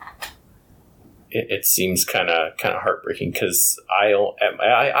it seems kind of heartbreaking, because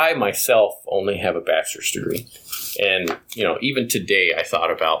I myself only have a bachelor's degree. And, even today I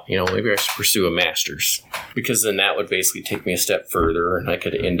thought about, maybe I should pursue a master's, because then that would basically take me a step further and I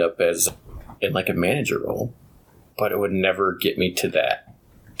could end up in like a manager role, but it would never get me to that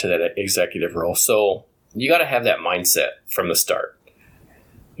executive role. So you got to have that mindset from the start,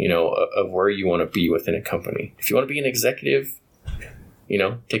 of where you want to be within a company. If you want to be an executive,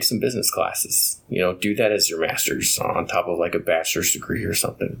 take some business classes, do that as your master's on top of like a bachelor's degree or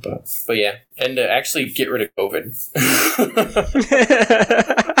something. But yeah. And to actually get rid of COVID.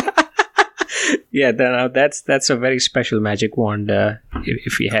 Yeah, that's a very special magic wand.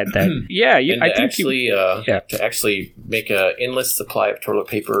 If you had that, to actually make an endless supply of toilet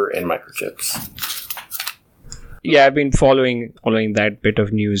paper and microchips. Yeah, I've been following that bit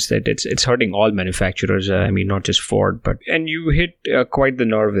of news that it's hurting all manufacturers. Not just Ford, and you hit quite the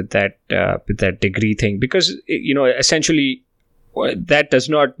nerve with that degree thing, because essentially that does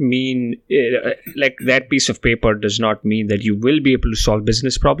not mean like that piece of paper does not mean that you will be able to solve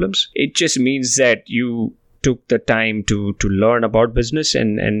business problems. It just means that you took the time to learn about business,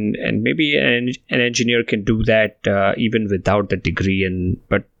 and maybe an engineer can do that even without the degree,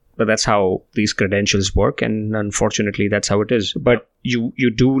 but that's how these credentials work, and unfortunately that's how it is. But you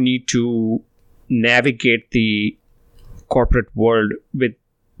do need to navigate the corporate world with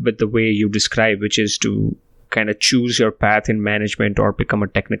the way you describe, which is to kind of choose your path in management or become a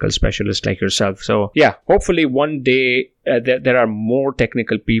technical specialist like yourself. So yeah, hopefully one day there are more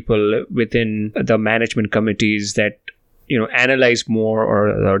technical people within the management committees that analyze more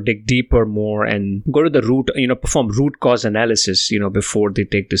or dig deeper more and go to the root, perform root cause analysis, before they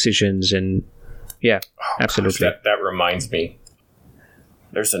take decisions. And yeah, absolutely. Gosh, that reminds me.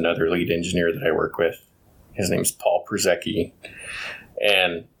 There's another lead engineer that I work with. His name's Paul Przecki,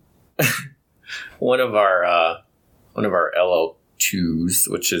 and one of our LL2s,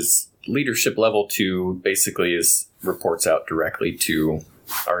 which is leadership level 2, basically reports out directly to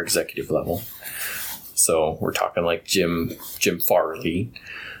our executive level. So we're talking like Jim Farley.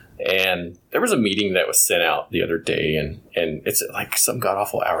 And there was a meeting that was sent out the other day, and it's like some god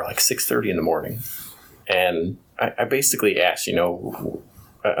awful hour, like 6:30 in the morning. And I basically asked,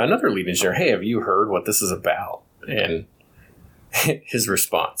 another lead engineer, hey, have you heard what this is about? And his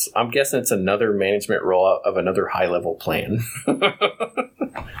response, I'm guessing it's another management rollout of another high level plan.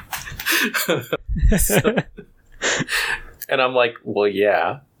 And I'm like, well,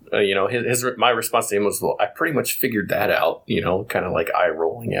 yeah. My response to him was, well, I pretty much figured that out, kind of like eye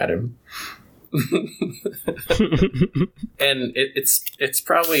rolling at him. And it's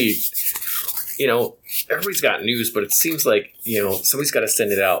probably, everybody's got news, but it seems like, somebody's got to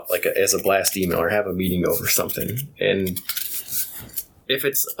send it out like as a blast email or have a meeting over something. And if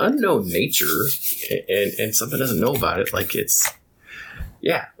it's unknown nature and something doesn't know about it, like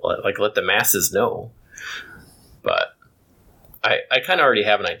let the masses know. But I kind of already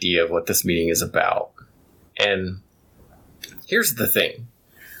have an idea of what this meeting is about. And here's the thing.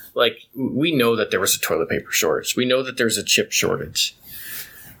 Like, we know that there was a toilet paper shortage. We know that there's a chip shortage.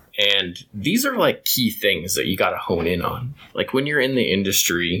 And these are like key things that you got to hone in on. Like when you're in the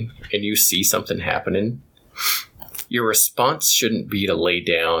industry and you see something happening, your response shouldn't be to lay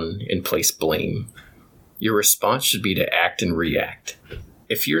down and place blame. Your response should be to act and react.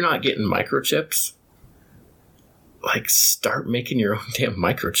 If you're not getting microchips, like, start making your own damn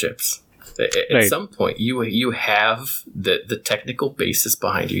microchips. At some point, you have the technical basis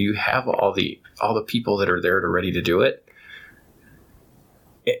behind you. You have all the people that are there to ready to do it.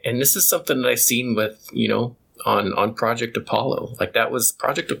 And this is something that I've seen with, on Project Apollo. Like,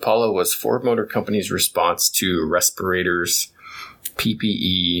 Project Apollo was Ford Motor Company's response to respirators,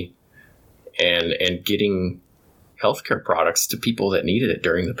 PPE, and getting healthcare products to people that needed it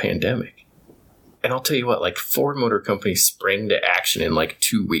during the pandemic. And I'll tell you what, like, Ford Motor Company sprang to action in like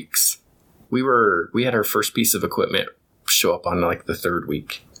 2 weeks. We had our first piece of equipment show up on like the 3rd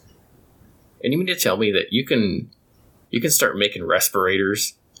week. And you mean to tell me that you can start making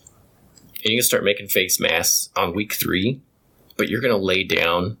respirators and you can start making face masks on week 3, but you're going to lay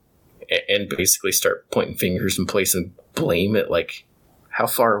down and basically start pointing fingers and placing blame at, like, how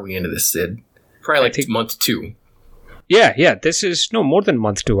far are we into this, Sid? Probably like month 2. Yeah. This is more than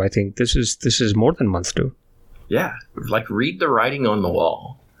month 2. I think this is more than month 2. Yeah, like, read the writing on the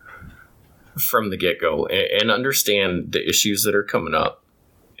wall from the get-go and understand the issues that are coming up,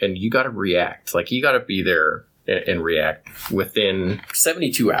 and you got to react. Like, you got to be there and react within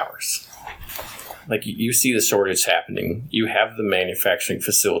 72 hours. Like, you see the shortage happening. You have the manufacturing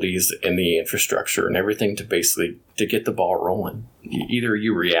facilities and the infrastructure and everything to get the ball rolling. Either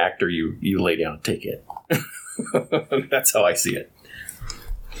you react or you lay down and take it. That's how I see it.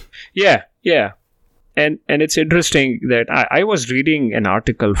 Yeah. And it's interesting that I was reading an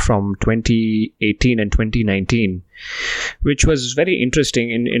article from 2018 and 2019, which was very interesting,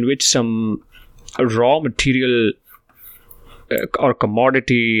 in which some raw material or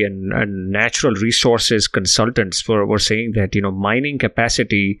commodity and natural resources consultants were saying that, mining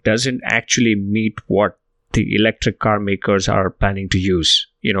capacity doesn't actually meet what the electric car makers are planning to use,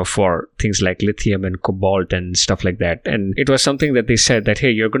 for things like lithium and cobalt and stuff like that. And it was something that they said that,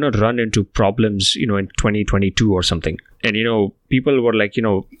 hey, you're going to run into problems, in 2022 or something. And, people were like,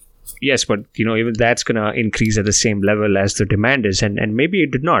 yes, but, even that's going to increase at the same level as the demand is. And maybe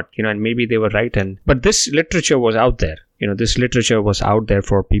it did not, and maybe they were right. But this literature was out there. This literature was out there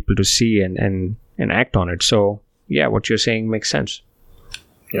for people to see and act on it. So, yeah, what you're saying makes sense.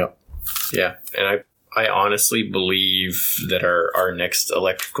 Yeah. And I honestly believe that our next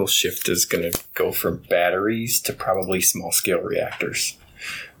electrical shift is going to go from batteries to probably small-scale reactors.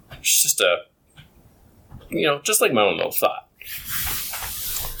 It's just just like my own little thought.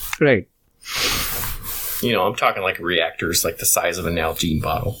 Right. I'm talking like reactors like the size of an Nalgene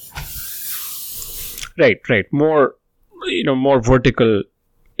bottle. Right. More vertical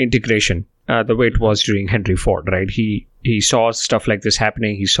integration, the way it was during Henry Ford, right? He saw stuff like this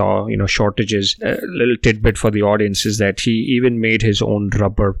happening. He saw, shortages. A little tidbit for the audience is that he even made his own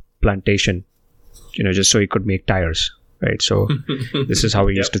rubber plantation just so he could make tires, right? So this is how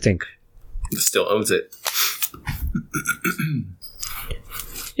he used to think. Still owns it.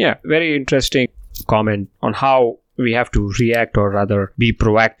 Yeah, very interesting comment on how we have to react, or rather be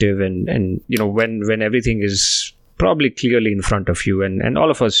proactive, and when everything is probably clearly in front of you, and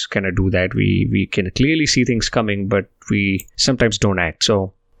all of us kind of do that. We can clearly see things coming, but we sometimes don't act.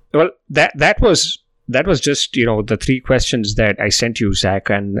 So, well, that was just the 3 questions that I sent you, Zach,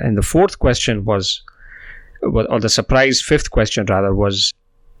 and the 4th question was, or the surprise 5th question rather, was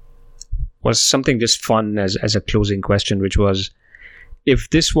something just fun as a closing question, which was,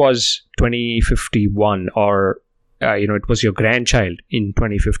 if this was 2051, or it was your grandchild in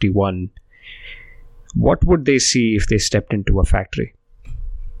 2051, what would they see if they stepped into a factory?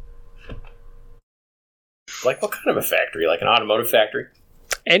 Like what kind of a factory? Like an automotive factory?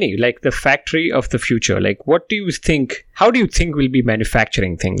 Any, like the factory of the future. Like, how do you think we'll be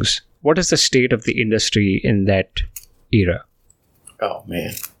manufacturing things? What is the state of the industry in that era? Oh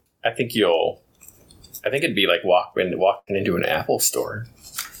man, I think it'd be like walking into an Apple store.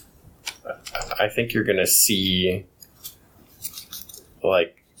 I think you're gonna see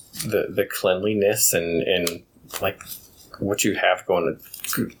like the cleanliness and like what you have going.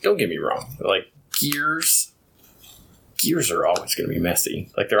 Don't get me wrong, like gears are always going to be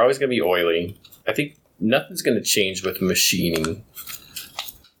messy. Like they're always going to be oily. I think nothing's going to change with machining.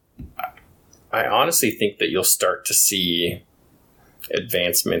 I honestly think that you'll start to see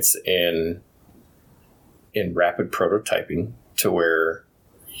advancements in rapid prototyping, to where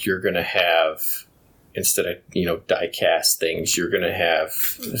you're going to have, instead of die cast things, you're going to have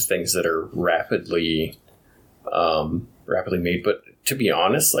things that are rapidly made. But to be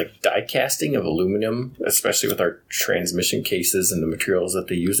honest, like die casting of aluminum, especially with our transmission cases and the materials that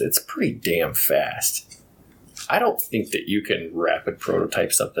they use, it's pretty damn fast. I don't think that you can rapid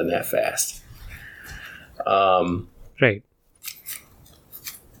prototype something that fast. Right.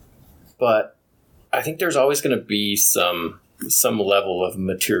 But I think there's always going to be some level of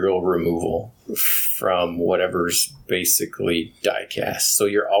material removal from whatever's basically die cast. So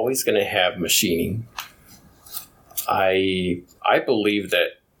you're always going to have machining. I believe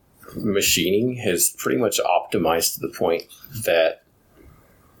that machining has pretty much optimized to the point that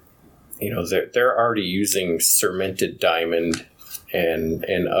they're already using cemented diamond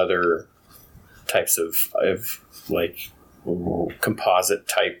and other types of like composite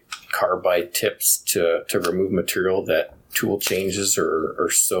type carbide tips to remove material that tool changes are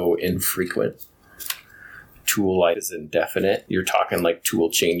so infrequent. Tool life is indefinite. You're talking like tool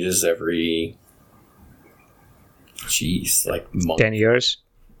changes every month. 10 years.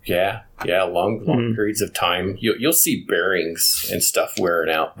 Yeah, long periods of time. You'll see bearings and stuff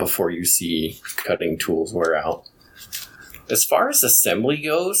wearing out before you see cutting tools wear out. As far as assembly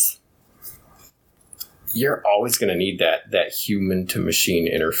goes, you're always going to need that human to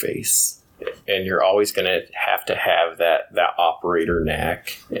machine interface, and you're always going to have that operator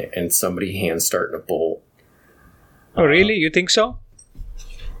knack and somebody hand starting a bolt. Oh, really? You think so?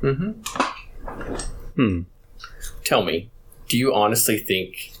 Tell me, do you honestly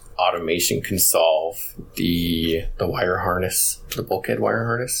think automation can solve the wire harness, the bulkhead wire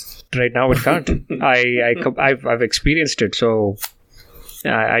harness? Right now, it can't. I've experienced it. So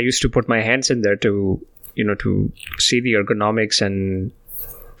I used to put my hands in there to see the ergonomics and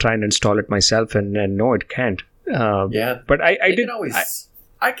try and install it myself, and no, it can't. But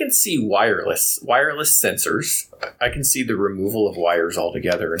I can see wireless sensors. I can see the removal of wires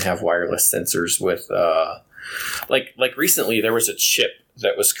altogether and have wireless sensors with like recently there was a chip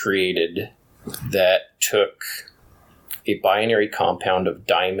that was created that took a binary compound of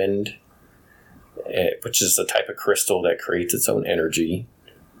diamond, which is a type of crystal that creates its own energy,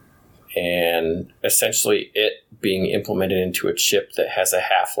 and essentially it being implemented into a chip that has a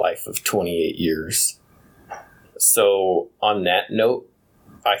half-life of 28 years. So on that note,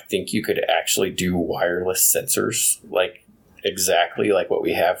 I think you could actually do wireless sensors, like exactly like what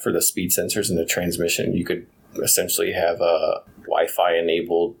we have for the speed sensors in the transmission. You could essentially have a Wi-Fi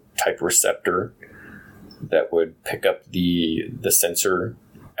enabled type receptor that would pick up the sensor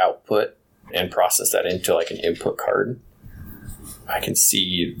output and process that into like an input card. I can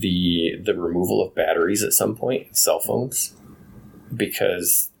see the removal of batteries at some point in cell phones,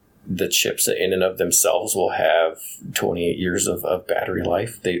 because the chips in and of themselves will have 28 years of battery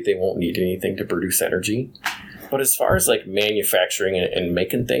life. They won't need anything to produce energy. But as far as like manufacturing and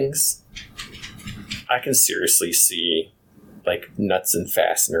making things, I can seriously see like nuts and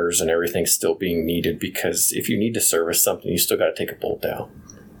fasteners and everything still being needed, because if you need to service something, you still got to take a bolt out.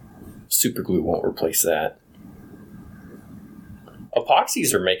 Super glue won't replace that.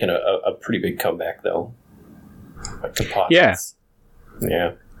 Epoxies are making a pretty big comeback, though. Like composites.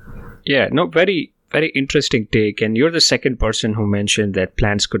 Yeah. No, very, very interesting take. And you're the second person who mentioned that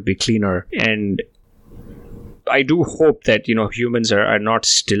plants could be cleaner. And I do hope that, humans are not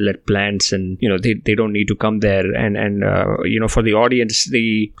still at plants and, they don't need to come there. And for the audience,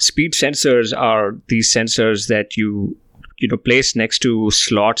 the speed sensors are these sensors that you place next to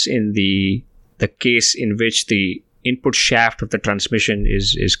slots in the case in which the input shaft of the transmission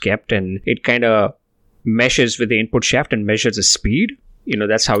is kept, and it kind of meshes with the input shaft and measures the speed.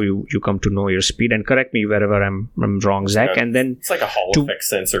 That's how you come to know your speed. And correct me wherever I'm wrong, Zach. And then it's like a Hall effect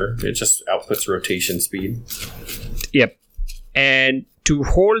sensor. It just outputs rotation speed. Yep. And to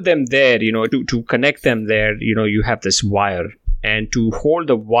hold them there, to connect them there, you have this wire. And to hold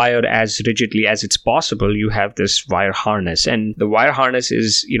the wire as rigidly as it's possible, you have this wire harness. And the wire harness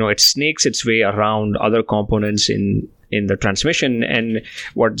is, it snakes its way around other components in the transmission. And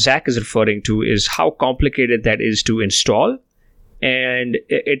what Zach is referring to is how complicated that is to install. And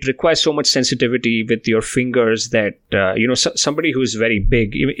it requires so much sensitivity with your fingers that, somebody who's very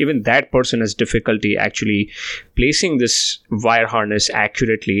big, even that person has difficulty actually placing this wire harness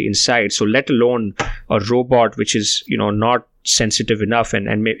accurately inside. So let alone a robot, which is, not sensitive enough.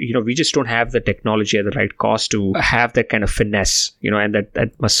 And we just don't have the technology at the right cost to have that kind of finesse, and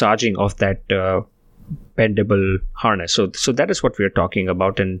that massaging of that bendable harness. So that is what we're talking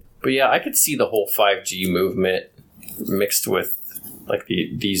about. But yeah, I could see the whole 5G movement mixed with like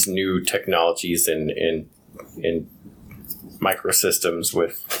these new technologies in microsystems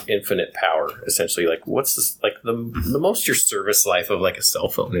with infinite power. Essentially, like what's this, like the most your service life of like a cell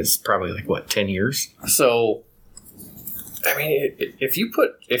phone is probably like what, 10 years. So I mean, if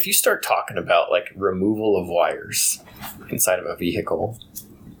you start talking about like removal of wires inside of a vehicle,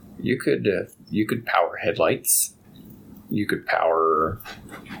 you could power headlights, you could power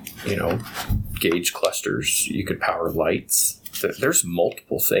gauge clusters, you could power lights. There's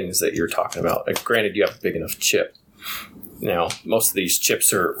multiple things that you're talking about. Like, granted, you have a big enough chip. Now, most of these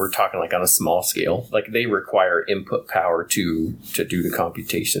chips we're talking like on a small scale. Like, they require input power to do the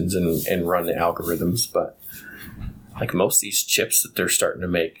computations and run the algorithms. But like most of these chips that they're starting to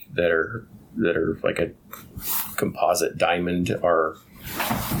make that are like a composite diamond are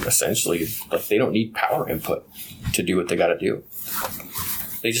essentially like they don't need power input to do what they got to do.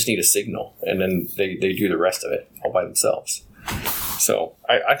 They just need a signal, and then they do the rest of it all by themselves. So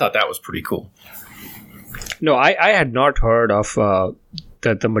I thought that was pretty cool. No, I had not heard of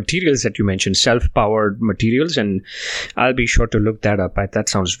the materials that you mentioned, self-powered materials, and I'll be sure to look that up. That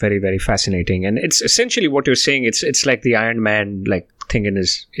sounds very, very fascinating. And it's essentially what you're saying. It's like the Iron Man like thing in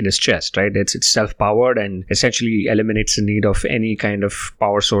his chest, right? It's self-powered and essentially eliminates the need of any kind of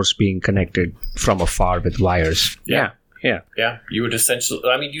power source being connected from afar with wires. Yeah. You would essentially,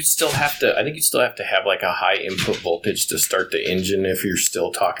 I mean, you'd still have to have like a high input voltage to start the engine if you're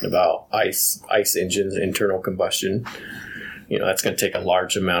still talking about ICE engines, internal combustion. That's going to take a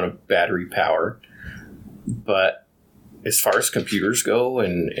large amount of battery power. But as far as computers go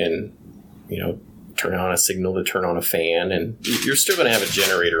and turn on a signal to turn on a fan, and you're still going to have a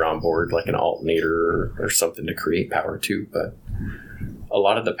generator on board, like an alternator or something to create power too. But a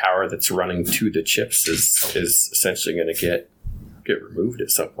lot of the power that's running to the chips is essentially going to get removed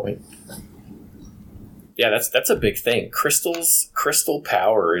at some point. Yeah, that's a big thing. Crystal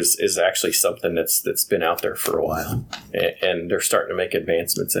power is actually something that's been out there for a while, and they're starting to make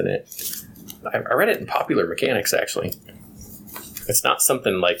advancements in it. I read it in Popular Mechanics, actually. It's not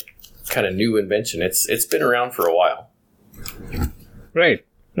something like kind of new invention. It's been around for a while. Right.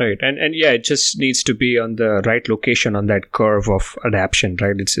 And yeah, it just needs to be on the right location on that curve of adaptation,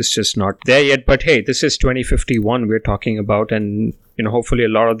 right? It's just not there yet. But hey, this is 2051 we're talking about, and hopefully a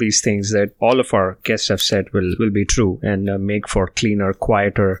lot of these things that all of our guests have said will be true and make for cleaner,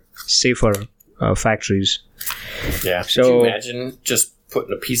 quieter, safer factories. Yeah. So, could you imagine just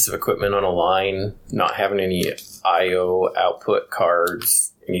putting a piece of equipment on a line, not having any I/O output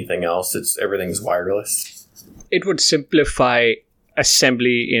cards, anything else? Everything's wireless. It would simplify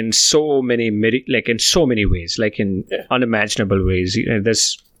assembly in so many ways, like in unimaginable ways.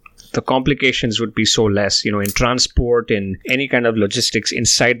 The complications would be so less, in transport, in any kind of logistics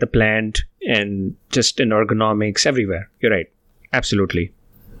inside the plant, and just in ergonomics everywhere. You're right. Absolutely.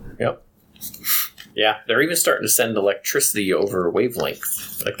 Yep. Yeah, they're even starting to send electricity over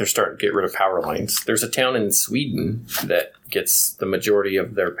wavelength. Like, they're starting to get rid of power lines. There's a town in Sweden that gets the majority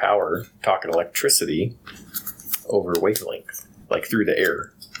of their power, talking electricity, over wavelength, like through the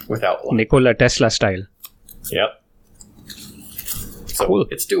air, without light. Nikola Tesla style. Yep. So cool.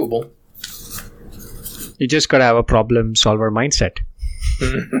 It's doable. You just gotta have a problem solver mindset.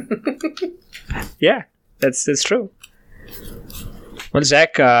 Yeah, that's true. Well,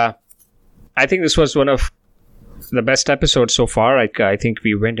 Zach, I think this was one of the best episodes so far. I think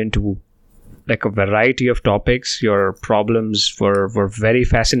we went into like a variety of topics. Your problems were very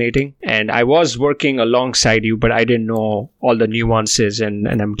fascinating, and I was working alongside you, but I didn't know all the nuances, and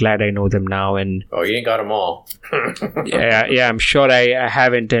I'm glad I know them now. And oh, you ain't got them all. yeah, I'm sure I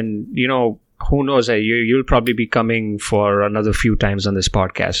haven't. And who knows? You'll probably be coming for another few times on this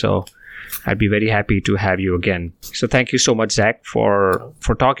podcast, so I'd be very happy to have you again. So thank you so much, Zach, for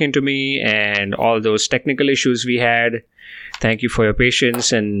talking to me and all those technical issues we had. Thank you for your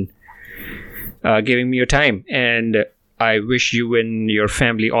patience and giving me your time. And I wish you and your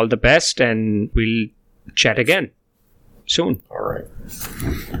family all the best, and we'll chat again soon. All right.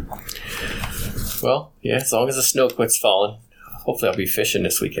 Well, yeah, as long as the snow quits falling, hopefully I'll be fishing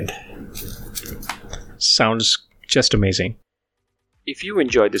this weekend. Sounds just amazing. If you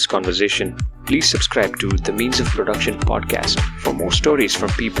enjoyed this conversation, please subscribe to the Means of Production podcast for more stories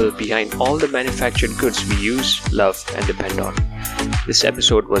from people behind all the manufactured goods we use, love, and depend on. This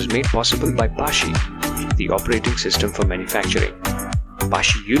episode was made possible by Pashi, the operating system for manufacturing.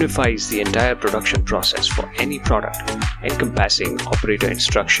 Pashi unifies the entire production process for any product, encompassing operator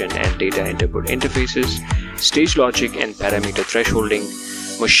instruction and data input interfaces, stage logic and parameter thresholding,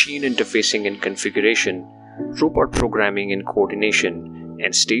 machine interfacing and configuration, robot programming and coordination,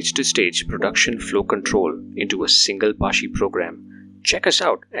 and stage-to-stage production flow control into a single Pashi program. Check us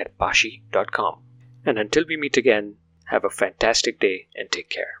out at pashi.com. And until we meet again, have a fantastic day and take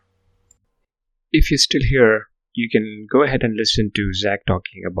care. If you're still here, you can go ahead and listen to Zach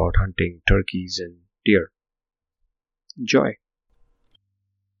talking about hunting turkeys and deer. Enjoy.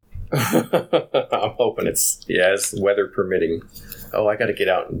 I'm hoping it's weather permitting. Oh, I got to get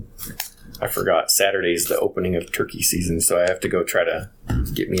out and I forgot. Saturday's the opening of turkey season, so I have to go try to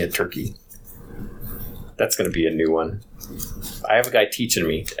get me a turkey. That's going to be a new one. I have a guy teaching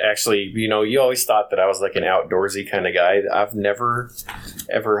me. Actually, you always thought that I was like an outdoorsy kind of guy. I've never,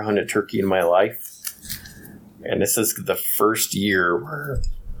 ever hunted turkey in my life. And this is the first year where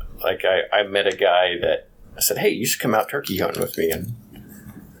like I met a guy that I said, hey, you should come out turkey hunting with me.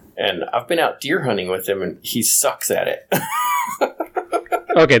 And I've been out deer hunting with him, and he sucks at it.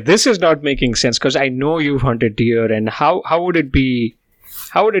 Okay, this is not making sense because I know you've hunted deer, and how would it be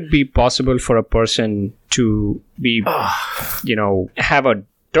possible for a person to be, have a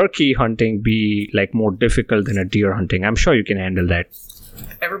turkey hunting be like more difficult than a deer hunting? I'm sure you can handle that.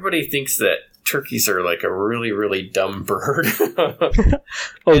 Everybody thinks that turkeys are like a really, really dumb bird.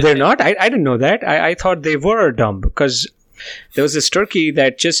 Oh, they're not? I didn't know that. I thought they were dumb because there was this turkey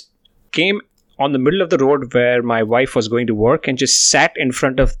that just came on the middle of the road where my wife was going to work and just sat in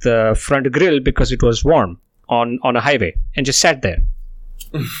front of the front grill because it was warm on a highway and just sat there.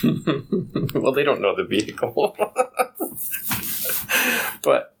 Well, they don't know the vehicle.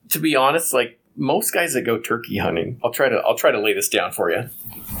 But to be honest, like most guys that go turkey hunting, I'll try to lay this down for you.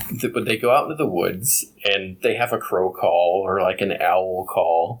 But they go out into the woods and they have a crow call or like an owl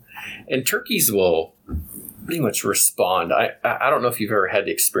call, and turkeys will pretty much respond. I don't know if you've ever had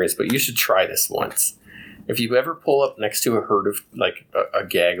the experience, but you should try this once. If you ever pull up next to a herd of like a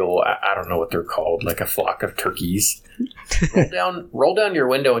gaggle, I don't know what they're called, like a flock of turkeys, roll down your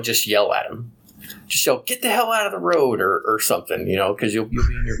window and just yell at them. Just yell, "Get the hell out of the road," or something, because you'll be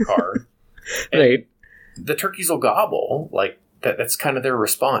in your car. Right. The turkeys will gobble. Like that's kind of their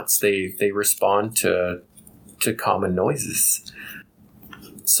response. They respond to common noises.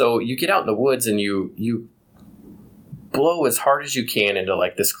 So you get out in the woods and you blow as hard as you can into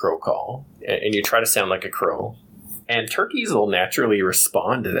like this crow call, and you try to sound like a crow, and turkeys will naturally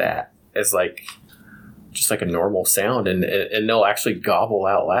respond to that as like just like a normal sound, and they'll actually gobble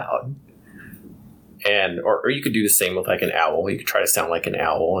out loud. And or you could do the same with like an owl. You could try to sound like an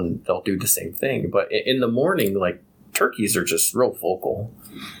owl and they'll do the same thing. But in the morning, like turkeys are just real vocal.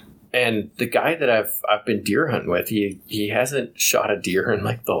 And the guy that I've been deer hunting with, he hasn't shot a deer in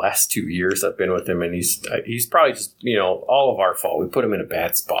like the last 2 years I've been with him, and he's probably just all of our fault. We put him in a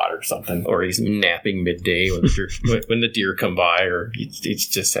bad spot or something, or he's napping midday when the deer come by, or he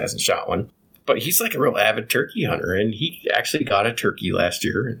just hasn't shot one. But he's like a real avid turkey hunter, and he actually got a turkey last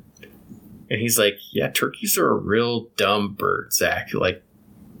year. And he's like, yeah, turkeys are a real dumb bird, Zach. Like,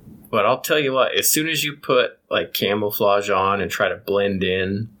 but I'll tell you what, as soon as you put like camouflage on and try to blend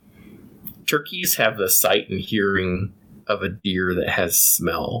in, turkeys have the sight and hearing of a deer that has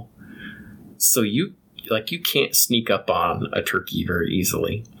smell. So you can't sneak up on a turkey very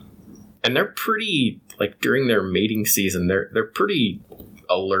easily. And they're pretty, like during their mating season, they're pretty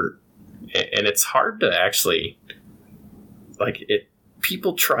alert and it's hard to actually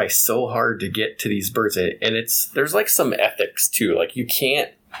people try so hard to get to these birds, and there's like some ethics too. Like you can't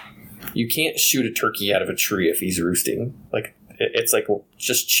shoot a turkey out of a tree if he's roosting. Like it's like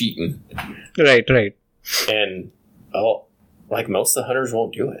just cheating. Right. And like most of the hunters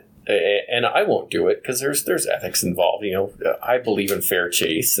won't do it, and I won't do it because there's ethics involved. I believe in fair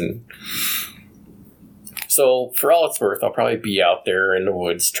chase, and so for all it's worth, I'll probably be out there in the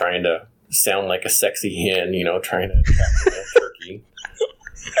woods trying to sound like a sexy hen, trying to attract a turkey.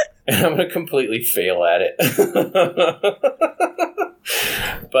 And I'm going to completely fail at it.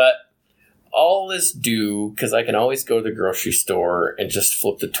 But all this due because I can always go to the grocery store and just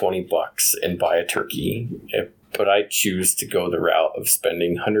flip the $20 and buy a turkey. But I choose to go the route of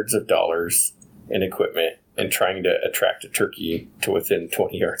spending hundreds of dollars in equipment and trying to attract a turkey to within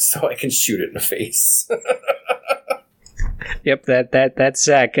 20 yards so I can shoot it in the face. Yep, that's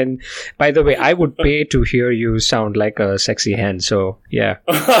Zach. And by the way, I would pay to hear you sound like a sexy hen. So yeah,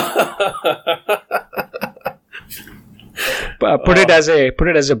 put it as a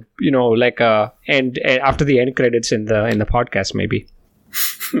like a and after the end credits in the podcast maybe.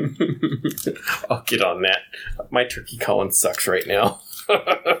 I'll get on that. My turkey calling sucks right now.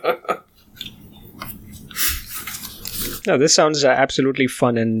 No, this sounds absolutely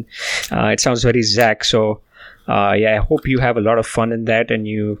fun, and it sounds very Zach. So. I hope you have a lot of fun in that and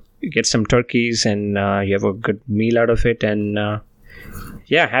you get some turkeys and you have a good meal out of it. And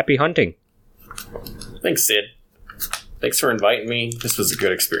happy hunting. Thanks, Sid. Thanks for inviting me. This was a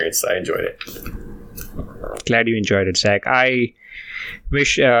good experience. I enjoyed it. Glad you enjoyed it, Zach. I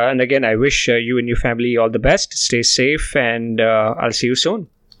wish, I wish you and your family all the best. Stay safe, and I'll see you soon.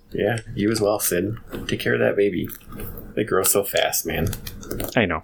 Yeah, you as well, Sid. Take care of that baby. They grow so fast, man. I know.